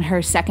 On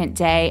her second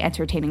day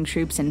entertaining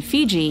troops in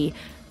Fiji,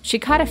 she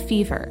caught a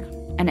fever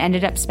and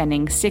ended up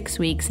spending 6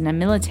 weeks in a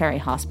military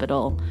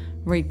hospital,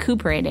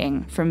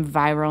 recuperating from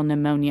viral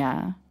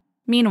pneumonia.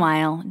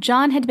 Meanwhile,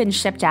 John had been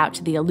shipped out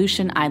to the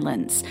Aleutian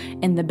Islands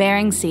in the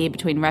Bering Sea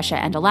between Russia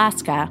and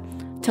Alaska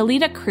to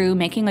lead a crew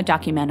making a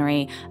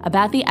documentary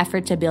about the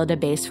effort to build a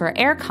base for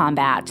air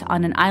combat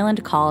on an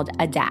island called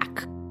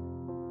Adak.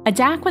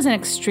 Adak was an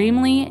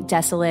extremely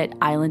desolate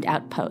island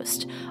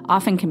outpost,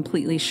 often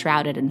completely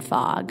shrouded in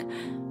fog.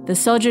 The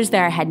soldiers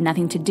there had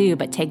nothing to do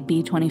but take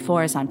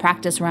B-24s on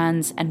practice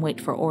runs and wait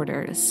for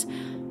orders.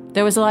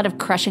 There was a lot of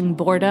crushing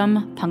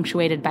boredom,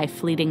 punctuated by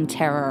fleeting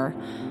terror.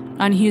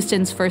 On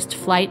Huston's first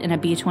flight in a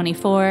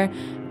B-24,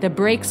 the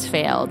brakes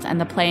failed and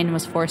the plane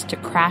was forced to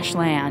crash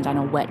land on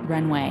a wet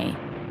runway.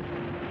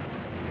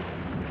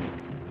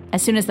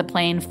 As soon as the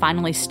plane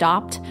finally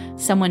stopped,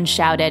 someone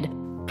shouted,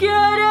 "Get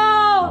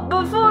out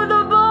before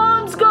the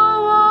bombs go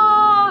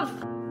off!"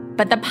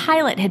 But the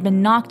pilot had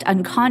been knocked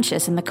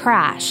unconscious in the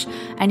crash,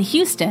 and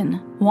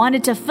Huston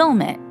wanted to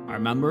film it. I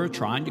remember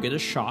trying to get a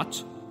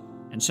shot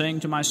and saying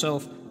to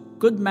myself,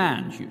 "Good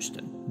man,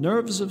 Huston,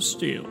 nerves of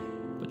steel."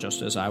 But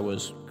just as I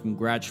was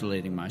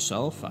congratulating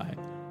myself, I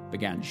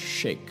began to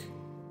shake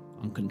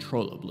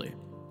uncontrollably.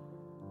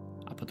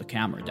 I put the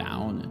camera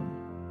down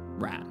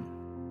and ran.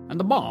 And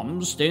the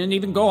bombs didn't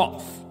even go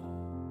off.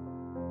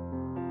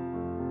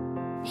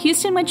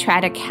 Huston would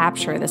try to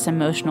capture this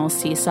emotional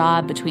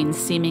seesaw between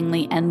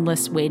seemingly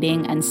endless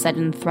waiting and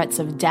sudden threats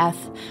of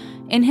death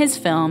in his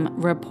film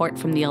Report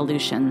from the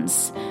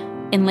Aleutians.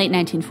 In late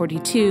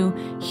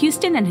 1942,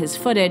 Huston and his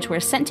footage were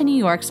sent to New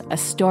York's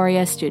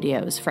Astoria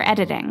studios for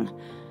editing.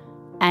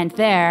 And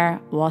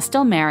there, while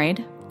still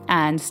married,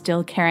 and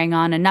still carrying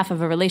on enough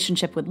of a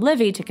relationship with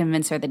Livy to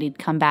convince her that he'd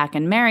come back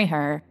and marry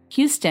her,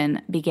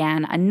 Huston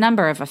began a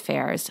number of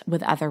affairs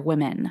with other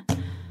women.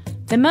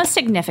 The most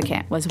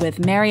significant was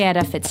with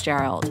Marietta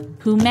Fitzgerald,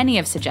 who many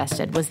have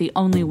suggested was the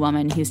only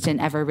woman Huston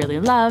ever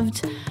really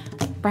loved,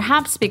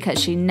 perhaps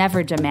because she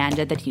never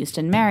demanded that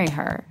Huston marry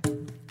her.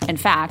 In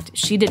fact,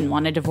 she didn't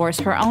want to divorce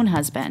her own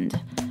husband.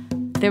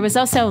 There was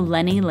also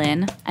Lenny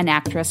Lynn, an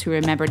actress who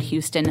remembered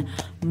Huston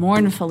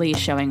mournfully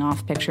showing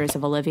off pictures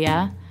of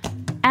Olivia,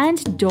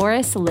 and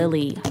Doris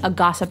Lilly, a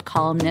gossip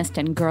columnist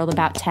and girl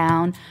about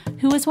town,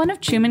 who was one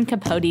of Truman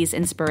Capote's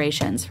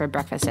inspirations for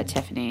Breakfast at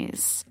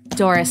Tiffany's.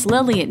 Doris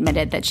Lilly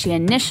admitted that she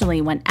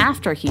initially went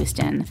after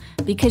Huston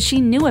because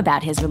she knew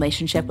about his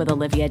relationship with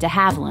Olivia de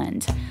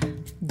Havilland.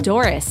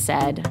 Doris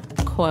said,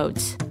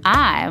 quote,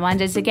 "I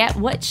wanted to get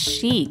what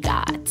she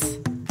got."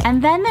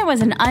 And then there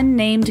was an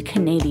unnamed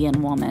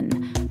Canadian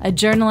woman, a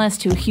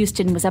journalist who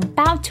Huston was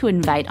about to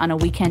invite on a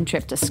weekend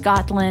trip to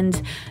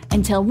Scotland,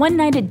 until one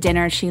night at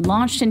dinner she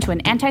launched into an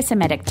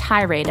anti-Semitic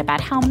tirade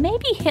about how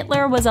maybe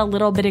Hitler was a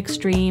little bit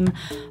extreme,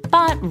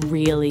 but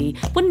really,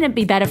 wouldn't it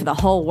be better for the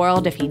whole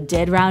world if he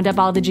did round up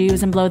all the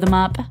Jews and blow them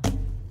up?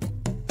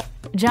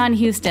 John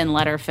Huston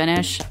let her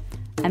finish,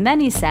 and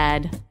then he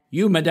said,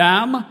 "You,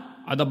 madame,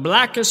 are the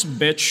blackest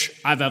bitch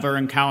I've ever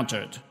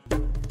encountered."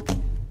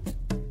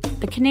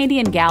 The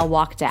Canadian gal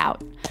walked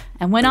out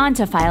and went on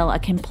to file a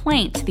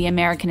complaint to the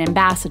American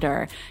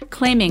ambassador,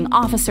 claiming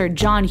Officer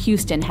John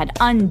Huston had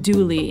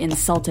unduly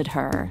insulted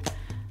her.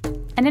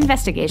 An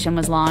investigation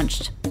was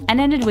launched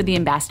and ended with the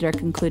ambassador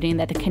concluding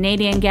that the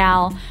Canadian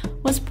gal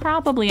was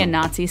probably a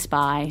Nazi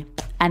spy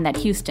and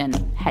that Huston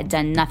had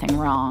done nothing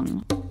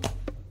wrong.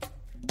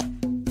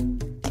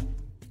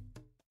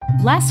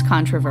 Less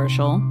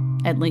controversial,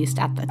 at least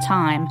at the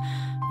time,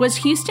 was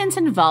Huston's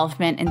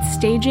involvement in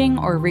staging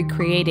or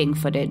recreating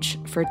footage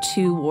for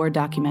 2 war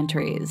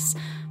documentaries.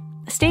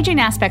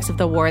 Staging aspects of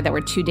the war that were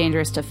too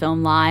dangerous to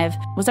film live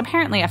was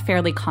apparently a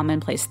fairly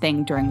commonplace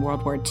thing during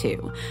World War II,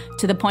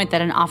 to the point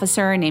that an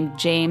officer named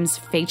James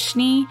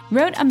Feischney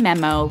wrote a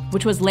memo,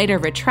 which was later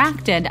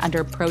retracted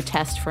under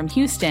protest from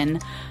Huston,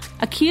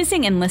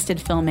 accusing enlisted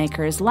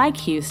filmmakers like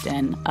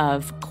Huston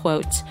of,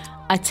 quote,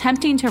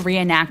 attempting to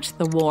reenact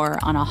the war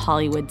on a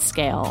Hollywood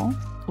scale.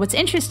 What's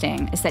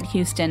interesting is that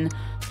Huston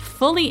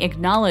fully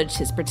acknowledged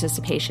his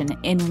participation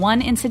in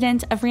one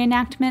incident of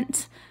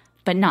reenactment,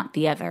 but not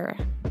the other.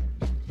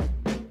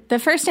 The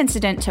first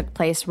incident took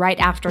place right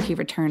after he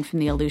returned from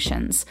the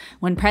Aleutians,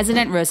 when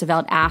President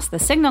Roosevelt asked the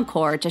Signal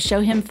Corps to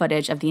show him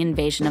footage of the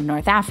invasion of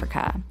North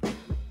Africa.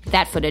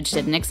 That footage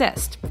didn't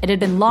exist. It had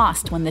been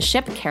lost when the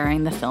ship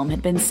carrying the film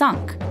had been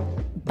sunk.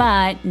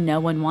 But no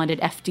one wanted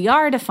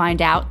FDR to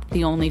find out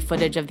the only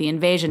footage of the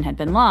invasion had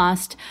been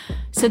lost,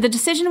 so the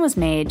decision was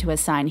made to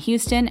assign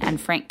Huston and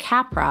Frank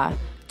Capra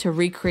to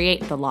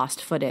recreate the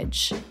lost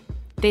footage.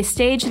 They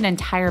staged an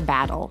entire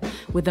battle,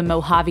 with the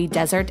Mojave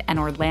Desert and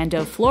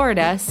Orlando,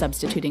 Florida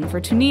substituting for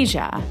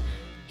Tunisia.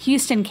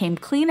 Huston came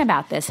clean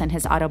about this in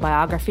his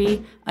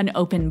autobiography, An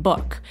Open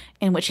Book,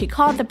 in which he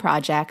called the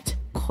project,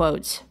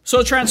 quote,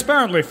 "So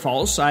transparently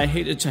false, I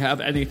hated to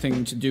have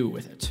anything to do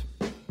with it."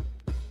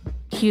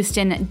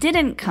 Huston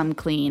didn't come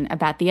clean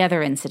about the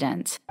other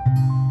incident.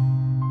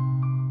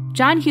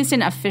 John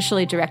Huston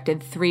officially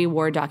directed 3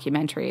 war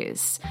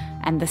documentaries,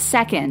 and the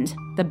second,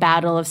 The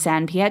Battle of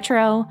San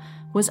Pietro,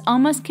 was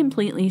almost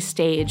completely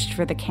staged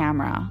for the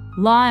camera,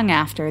 long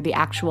after the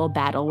actual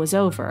battle was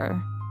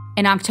over.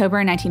 In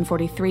October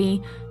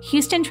 1943,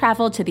 Huston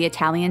traveled to the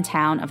Italian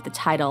town of the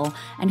title,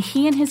 and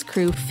he and his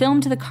crew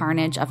filmed the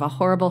carnage of a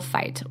horrible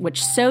fight,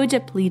 which so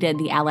depleted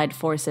the Allied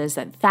forces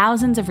that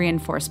thousands of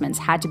reinforcements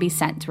had to be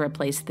sent to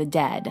replace the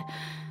dead.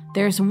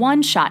 There's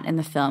one shot in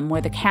the film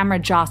where the camera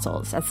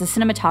jostles as the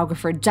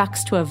cinematographer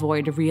ducks to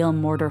avoid real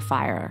mortar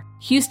fire.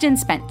 Huston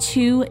spent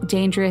 2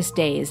 dangerous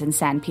days in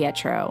San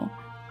Pietro,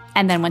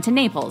 and then went to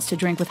Naples to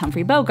drink with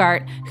Humphrey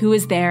Bogart, who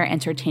was there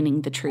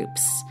entertaining the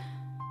troops.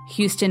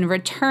 Huston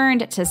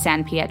returned to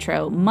San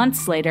Pietro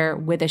months later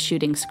with a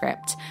shooting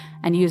script,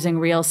 and using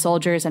real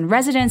soldiers and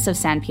residents of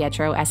San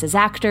Pietro as his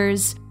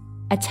actors,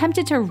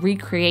 attempted to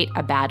recreate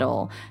a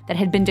battle that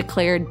had been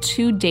declared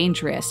too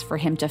dangerous for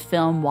him to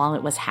film while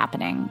it was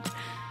happening.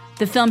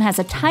 The film has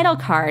a title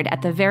card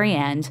at the very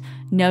end,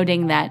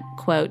 noting that,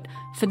 quote,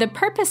 "For the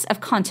purpose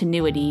of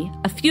continuity,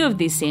 a few of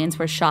these scenes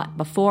were shot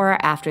before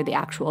or after the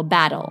actual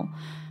battle."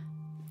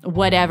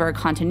 Whatever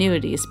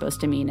continuity is supposed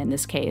to mean in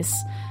this case.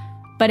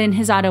 But in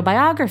his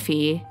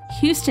autobiography,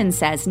 Huston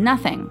says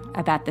nothing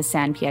about the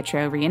San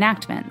Pietro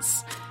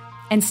reenactments.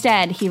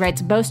 Instead, he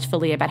writes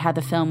boastfully about how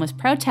the film was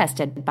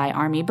protested by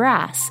Army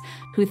brass,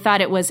 who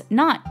thought it was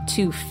not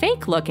too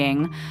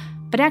fake-looking,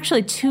 but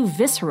actually too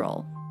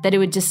visceral, that it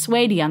would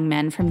dissuade young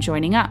men from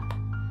joining up.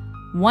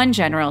 One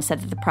general said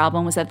that the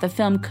problem was that the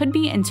film could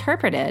be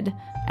interpreted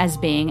as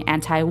being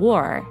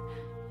anti-war.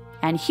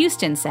 And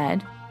Huston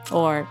said,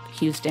 Or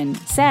Huston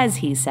says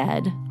he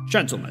said,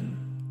 "Gentlemen,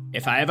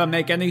 if I ever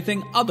make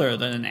anything other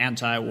than an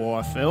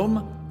anti-war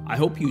film, I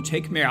hope you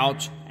take me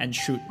out and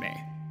shoot me."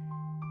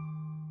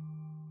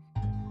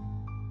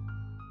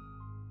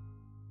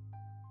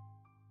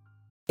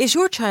 Is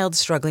your child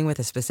struggling with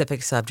a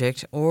specific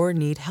subject or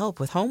need help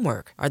with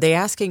homework? Are they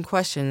asking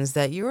questions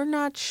that you're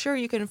not sure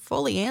you can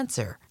fully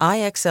answer?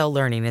 IXL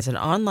Learning is an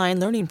online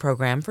learning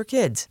program for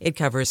kids. It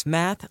covers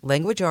math,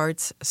 language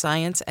arts,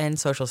 science, and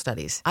social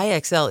studies.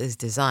 IXL is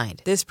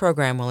designed. This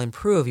program will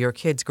improve your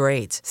kids'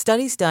 grades.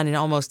 Studies done in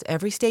almost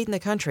every state in the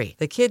country.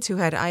 The kids who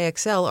had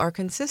IXL are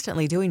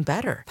consistently doing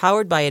better.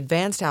 Powered by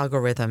advanced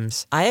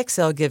algorithms,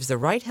 IXL gives the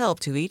right help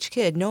to each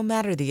kid no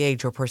matter the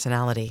age or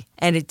personality.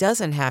 And it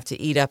doesn't have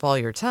to eat up all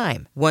your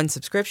time. One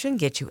subscription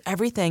gets you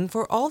everything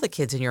for all the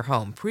kids in your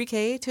home,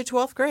 pre-K to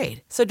 12th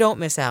grade. So don't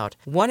miss out.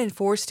 1 in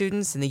 4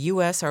 students in the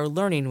U.S. are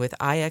learning with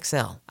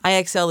IXL.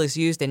 IXL is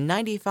used in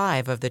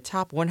 95 of the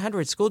top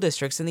 100 school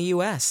districts in the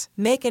U.S.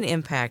 Make an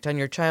impact on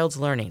your child's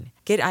learning.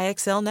 Get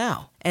IXL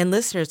now. And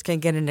listeners can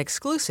get an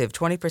exclusive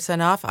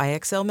 20% off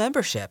IXL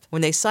membership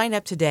when they sign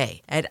up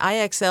today at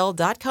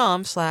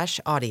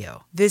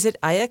IXL.com/audio. Visit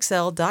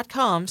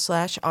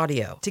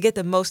IXL.com/audio to get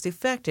the most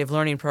effective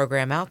learning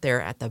program out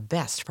there at the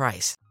best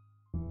price.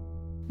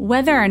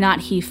 Whether or not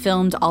he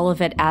filmed all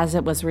of it as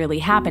it was really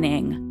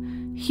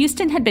happening,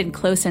 Huston had been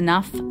close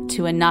enough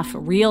to enough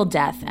real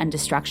death and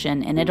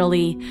destruction in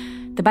Italy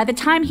that by the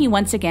time he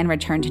once again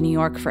returned to New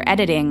York for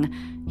editing,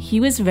 he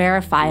was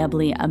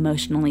verifiably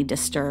emotionally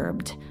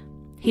disturbed.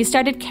 He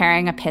started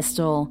carrying a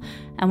pistol,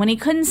 and when he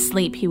couldn't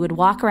sleep, he would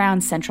walk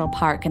around Central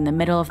Park in the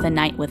middle of the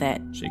night with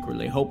it.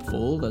 Secretly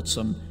hopeful that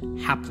some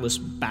hapless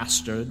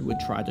bastard would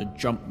try to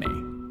jump me.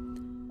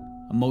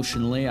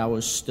 Emotionally, I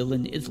was still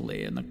in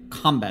Italy in the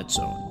combat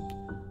zone.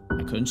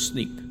 I couldn't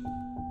sleep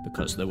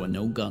because there were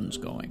no guns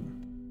going.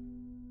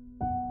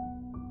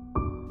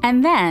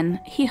 And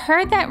then he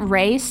heard that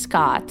Ray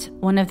Scott,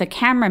 one of the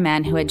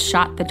cameramen who had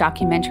shot the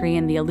documentary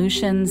in the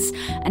Aleutians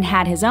and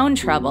had his own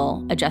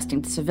trouble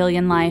adjusting to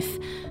civilian life,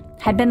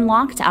 had been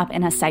locked up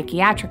in a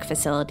psychiatric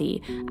facility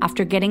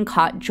after getting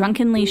caught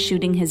drunkenly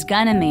shooting his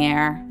gun in the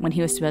air when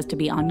he was supposed to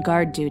be on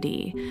guard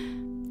duty.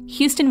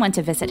 Huston went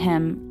to visit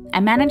him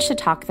and managed to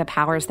talk the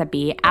powers that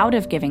be out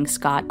of giving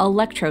Scott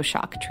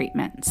electroshock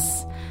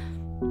treatments.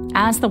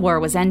 As the war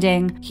was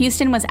ending,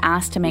 Huston was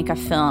asked to make a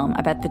film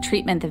about the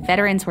treatment that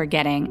veterans were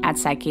getting at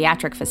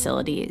psychiatric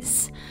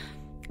facilities.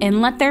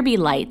 In Let There Be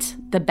Light,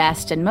 the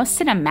best and most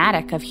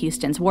cinematic of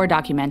Huston's war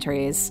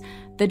documentaries,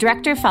 the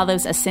director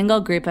follows a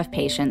single group of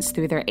patients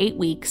through their 8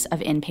 weeks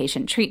of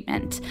inpatient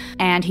treatment,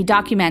 and he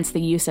documents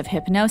the use of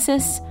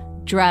hypnosis,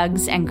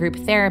 drugs, and group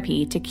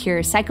therapy to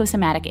cure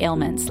psychosomatic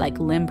ailments like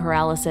limb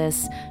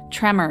paralysis,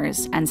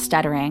 tremors, and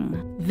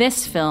stuttering.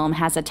 This film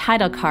has a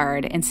title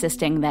card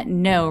insisting that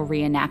no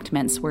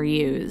reenactments were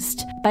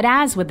used. But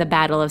as with the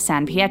Battle of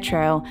San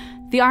Pietro,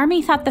 the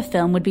Army thought the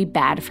film would be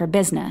bad for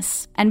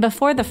business. And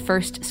before the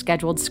first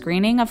scheduled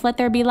screening of Let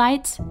There Be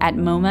Light at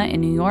MoMA in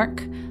New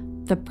York,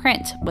 the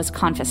print was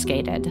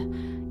confiscated.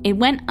 It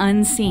went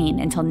unseen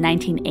until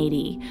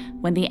 1980,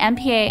 when the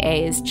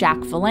MPAA's Jack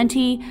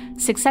Valenti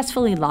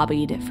successfully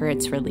lobbied for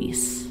its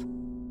release.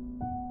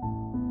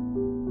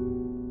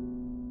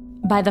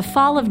 By the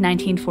fall of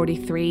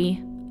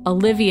 1943,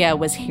 Olivia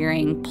was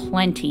hearing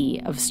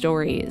plenty of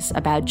stories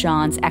about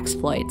John's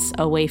exploits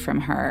away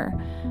from her.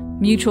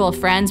 Mutual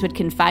friends would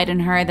confide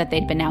in her that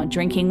they'd been out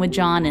drinking with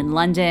John in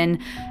London,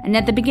 and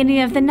at the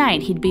beginning of the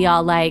night, he'd be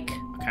all like,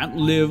 "I can't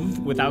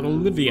live without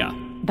Olivia."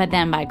 But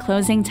then by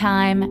closing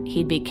time,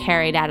 he'd be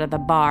carried out of the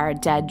bar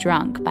dead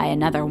drunk by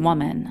another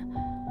woman.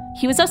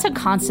 He was also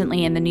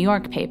constantly in the New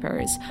York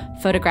papers,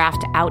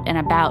 photographed out and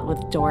about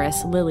with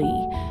Doris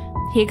Lilly.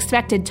 He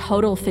expected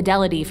total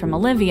fidelity from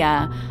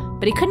Olivia,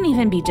 but he couldn't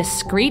even be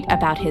discreet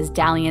about his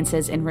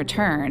dalliances in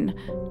return.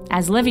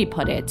 As Livy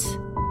put it,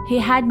 he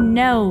had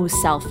no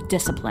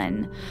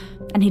self-discipline,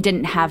 and he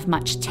didn't have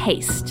much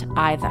taste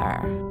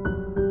either.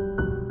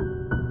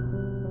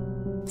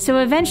 So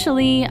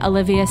eventually,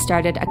 Olivia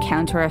started a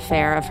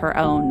counter-affair of her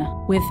own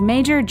with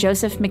Major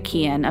Joseph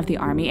McKeon of the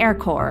Army Air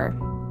Corps.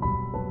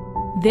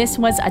 This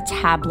was a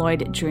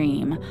tabloid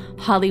dream.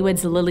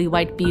 Hollywood's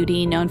lily-white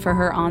beauty, known for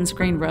her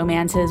on-screen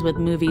romances with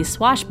movie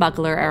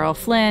swashbuckler Errol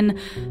Flynn,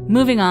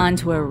 moving on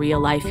to a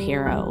real-life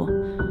hero.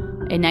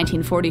 In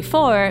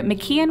 1944,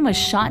 McKeon was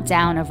shot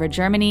down over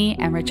Germany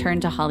and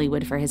returned to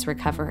Hollywood for his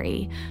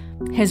recovery.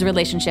 His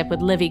relationship with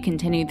Livy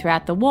continued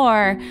throughout the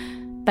war,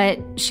 but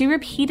she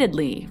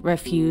repeatedly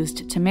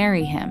refused to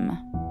marry him.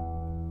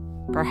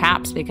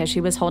 Perhaps because she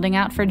was holding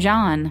out for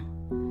John.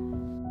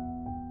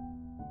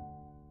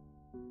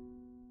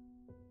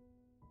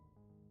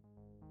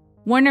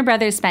 Warner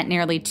Brothers spent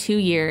nearly 2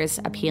 years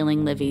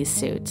appealing Livy's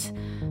suit.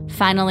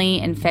 Finally,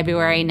 in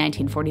February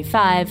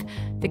 1945,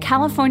 the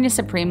California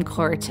Supreme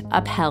Court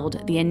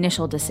upheld the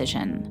initial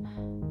decision.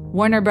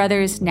 Warner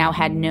Brothers now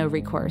had no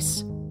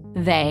recourse.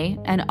 They,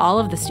 and all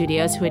of the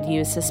studios who had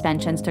used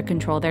suspensions to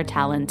control their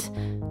talent,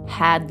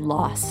 had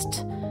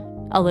lost.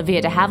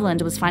 Olivia de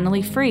Havilland was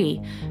finally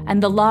free,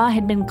 and the law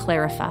had been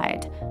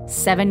clarified.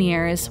 7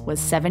 years was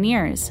 7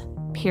 years,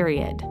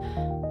 period.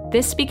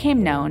 This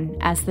became known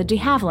as the de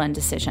Havilland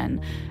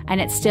decision,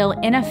 and it's still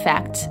in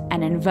effect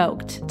and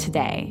invoked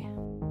today.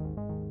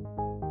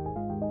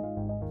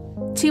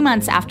 2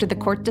 months after the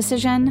court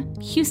decision,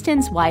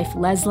 Huston's wife,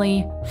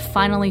 Leslie,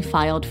 finally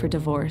filed for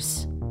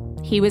divorce.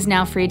 He was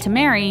now free to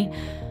marry,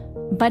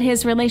 but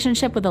his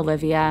relationship with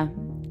Olivia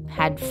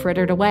had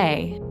frittered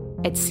away.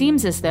 It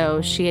seems as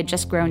though she had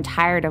just grown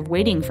tired of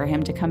waiting for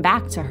him to come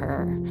back to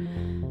her.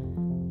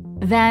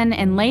 Then,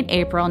 in late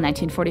April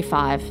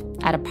 1945,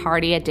 at a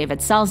party at David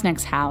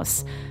Selznick's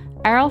house,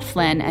 Errol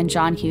Flynn and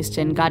John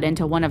Huston got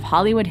into one of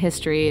Hollywood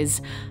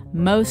history's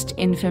most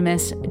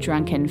infamous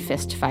drunken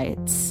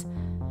fistfights.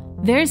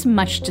 There's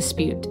much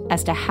dispute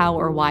as to how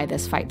or why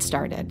this fight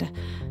started.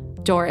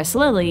 Doris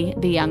Lilly,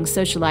 the young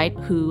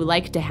socialite who,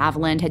 like de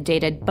Havilland, had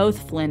dated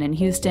both Flynn and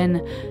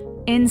Huston,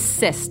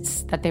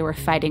 insists that they were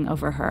fighting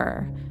over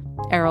her.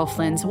 Errol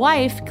Flynn's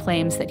wife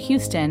claims that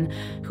Huston,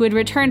 who had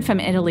returned from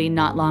Italy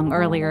not long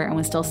earlier and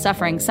was still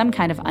suffering some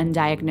kind of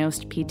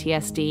undiagnosed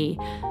PTSD,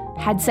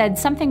 had said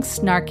something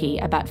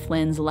snarky about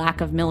Flynn's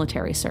lack of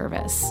military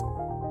service.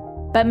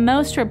 But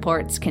most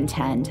reports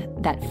contend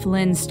that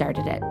Flynn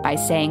started it by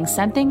saying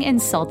something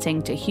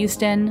insulting to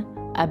Huston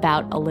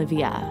about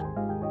Olivia.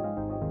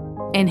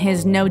 In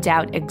his no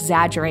doubt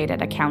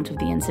exaggerated account of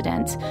the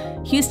incident,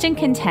 Huston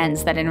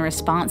contends that in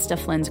response to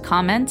Flynn's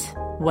comment,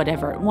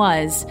 whatever it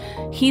was,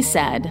 he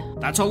said,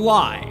 "That's a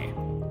lie.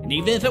 And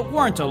even if it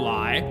weren't a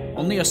lie,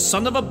 only a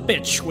son of a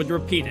bitch would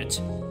repeat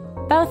it."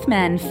 Both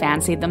men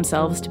fancied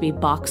themselves to be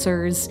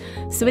boxers,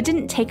 so it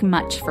didn't take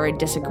much for a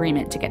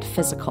disagreement to get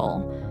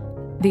physical.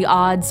 The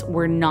odds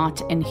were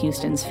not in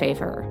Huston's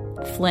favor.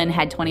 Flynn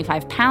had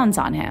 25 pounds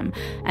on him,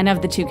 and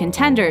of the two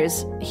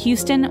contenders,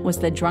 Huston was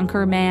the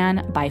drunker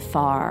man by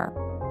far.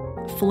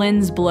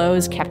 Flynn's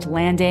blows kept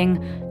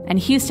landing,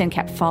 and Huston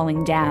kept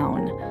falling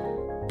down.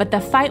 But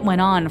the fight went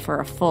on for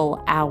a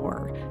full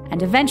hour,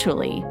 and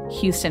eventually,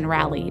 Huston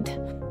rallied.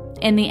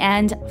 In the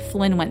end,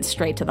 Flynn went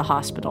straight to the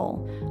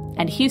hospital,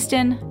 and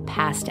Huston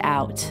passed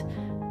out.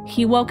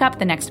 He woke up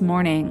the next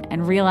morning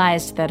and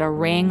realized that a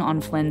ring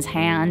on Flynn's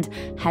hand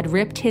had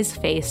ripped his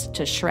face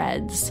to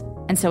shreds.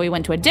 And so he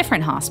went to a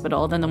different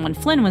hospital than the one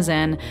Flynn was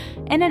in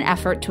an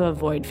effort to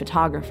avoid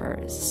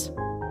photographers.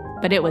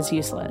 But it was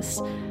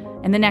useless.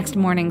 In the next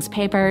morning's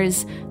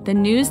papers, the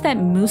news that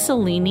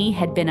Mussolini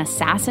had been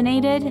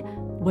assassinated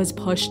was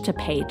pushed to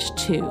page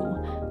 2.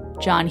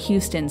 John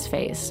Huston's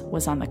face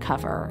was on the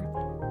cover.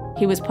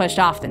 He was pushed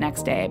off the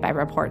next day by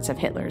reports of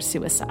Hitler's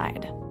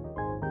suicide.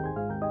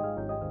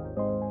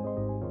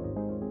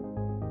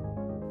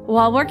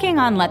 While working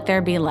on Let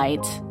There Be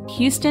Light,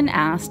 Huston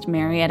asked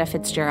Marietta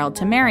Fitzgerald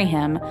to marry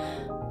him,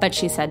 but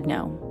she said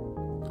no.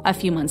 A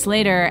few months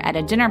later, at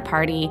a dinner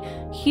party,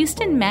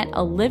 Huston met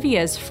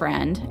Olivia's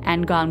friend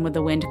and Gone with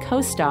the Wind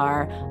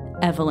co-star,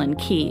 Evelyn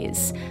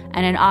Keyes,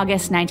 and in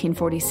August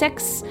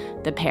 1946,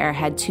 the pair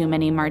had too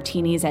many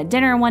martinis at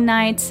dinner one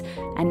night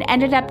and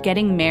ended up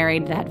getting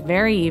married that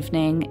very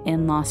evening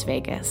in Las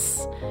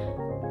Vegas.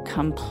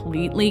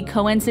 Completely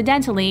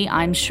coincidentally,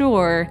 I'm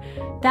sure,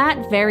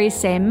 that very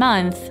same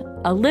month,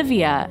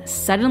 Olivia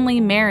suddenly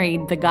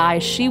married the guy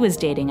she was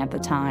dating at the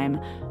time,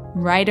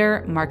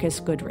 writer Marcus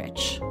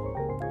Goodrich.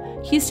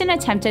 Huston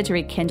attempted to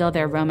rekindle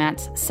their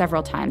romance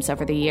several times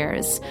over the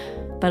years,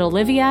 but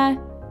Olivia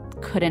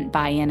couldn't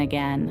buy in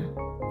again.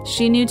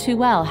 She knew too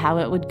well how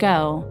it would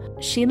go.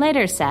 She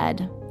later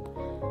said,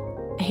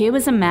 "He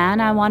was a man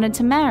I wanted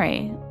to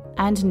marry,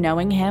 and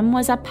knowing him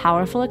was a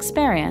powerful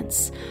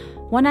experience,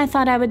 one I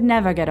thought I would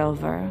never get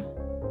over.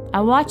 I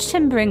watched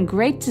him bring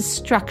great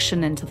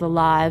destruction into the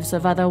lives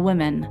of other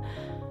women.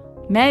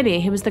 Maybe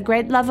he was the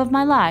great love of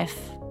my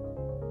life.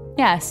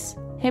 Yes,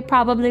 he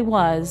probably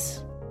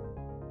was."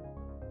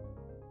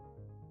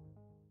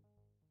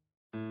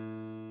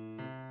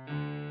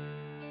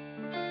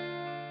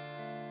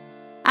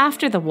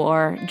 After the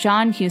war,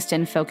 John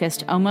Huston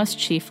focused almost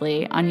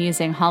chiefly on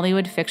using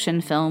Hollywood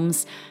fiction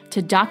films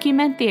to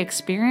document the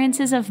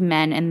experiences of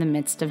men in the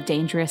midst of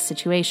dangerous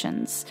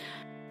situations.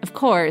 Of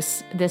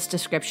course, this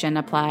description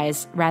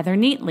applies rather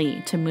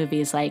neatly to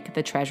movies like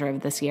The Treasure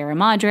of the Sierra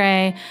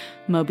Madre,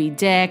 Moby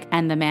Dick,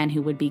 and The Man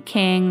Who Would Be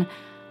King,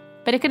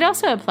 but it could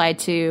also apply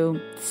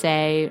to,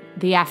 say,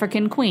 The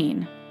African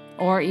Queen,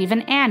 or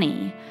even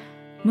Annie,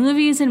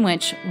 movies in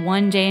which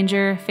one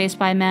danger faced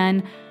by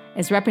men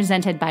is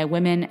represented by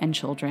women and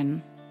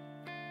children.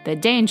 The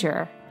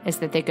danger is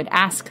that they could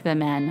ask the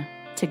men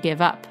to give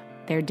up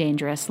their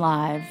dangerous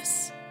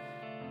lives.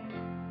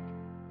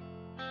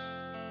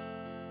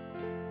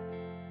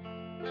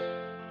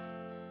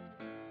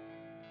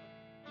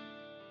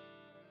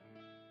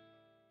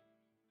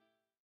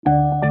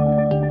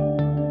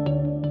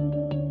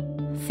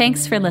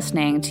 Thanks for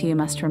listening to You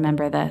Must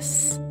Remember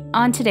This.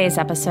 On today's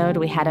episode,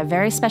 we had a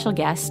very special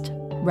guest,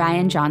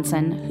 Rian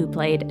Johnson, who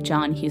played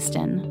John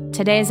Huston.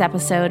 Today's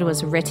episode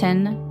was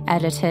written,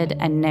 edited,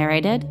 and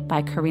narrated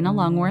by Karina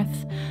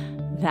Longworth.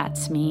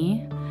 That's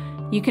me.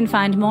 You can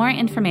find more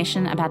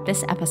information about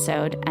this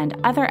episode and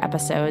other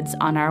episodes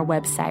on our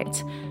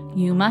website,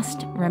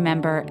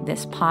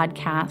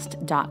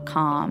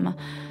 youmustrememberthispodcast.com.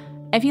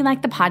 If you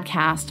like the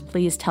podcast,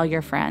 please tell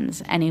your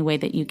friends any way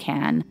that you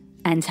can,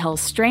 and tell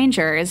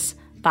strangers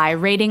by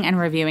rating and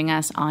reviewing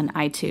us on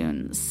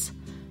iTunes.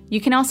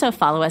 You can also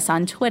follow us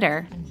on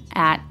Twitter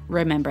at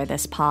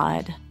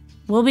RememberThisPod.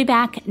 We'll be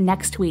back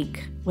next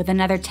week with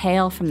another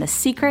tale from the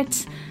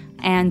secret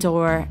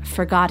and/or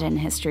forgotten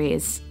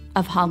histories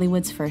of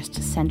Hollywood's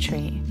first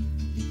century.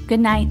 Good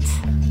night.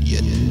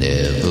 You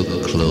never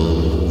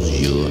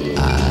close your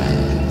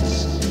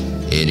eyes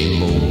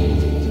anymore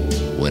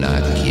when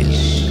I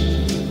kiss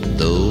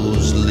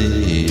those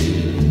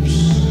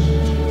lips.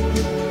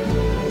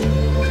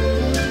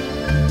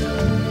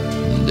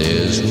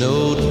 There's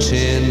no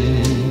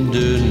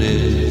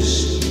tenderness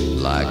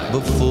like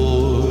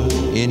before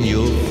in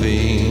your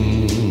fingers.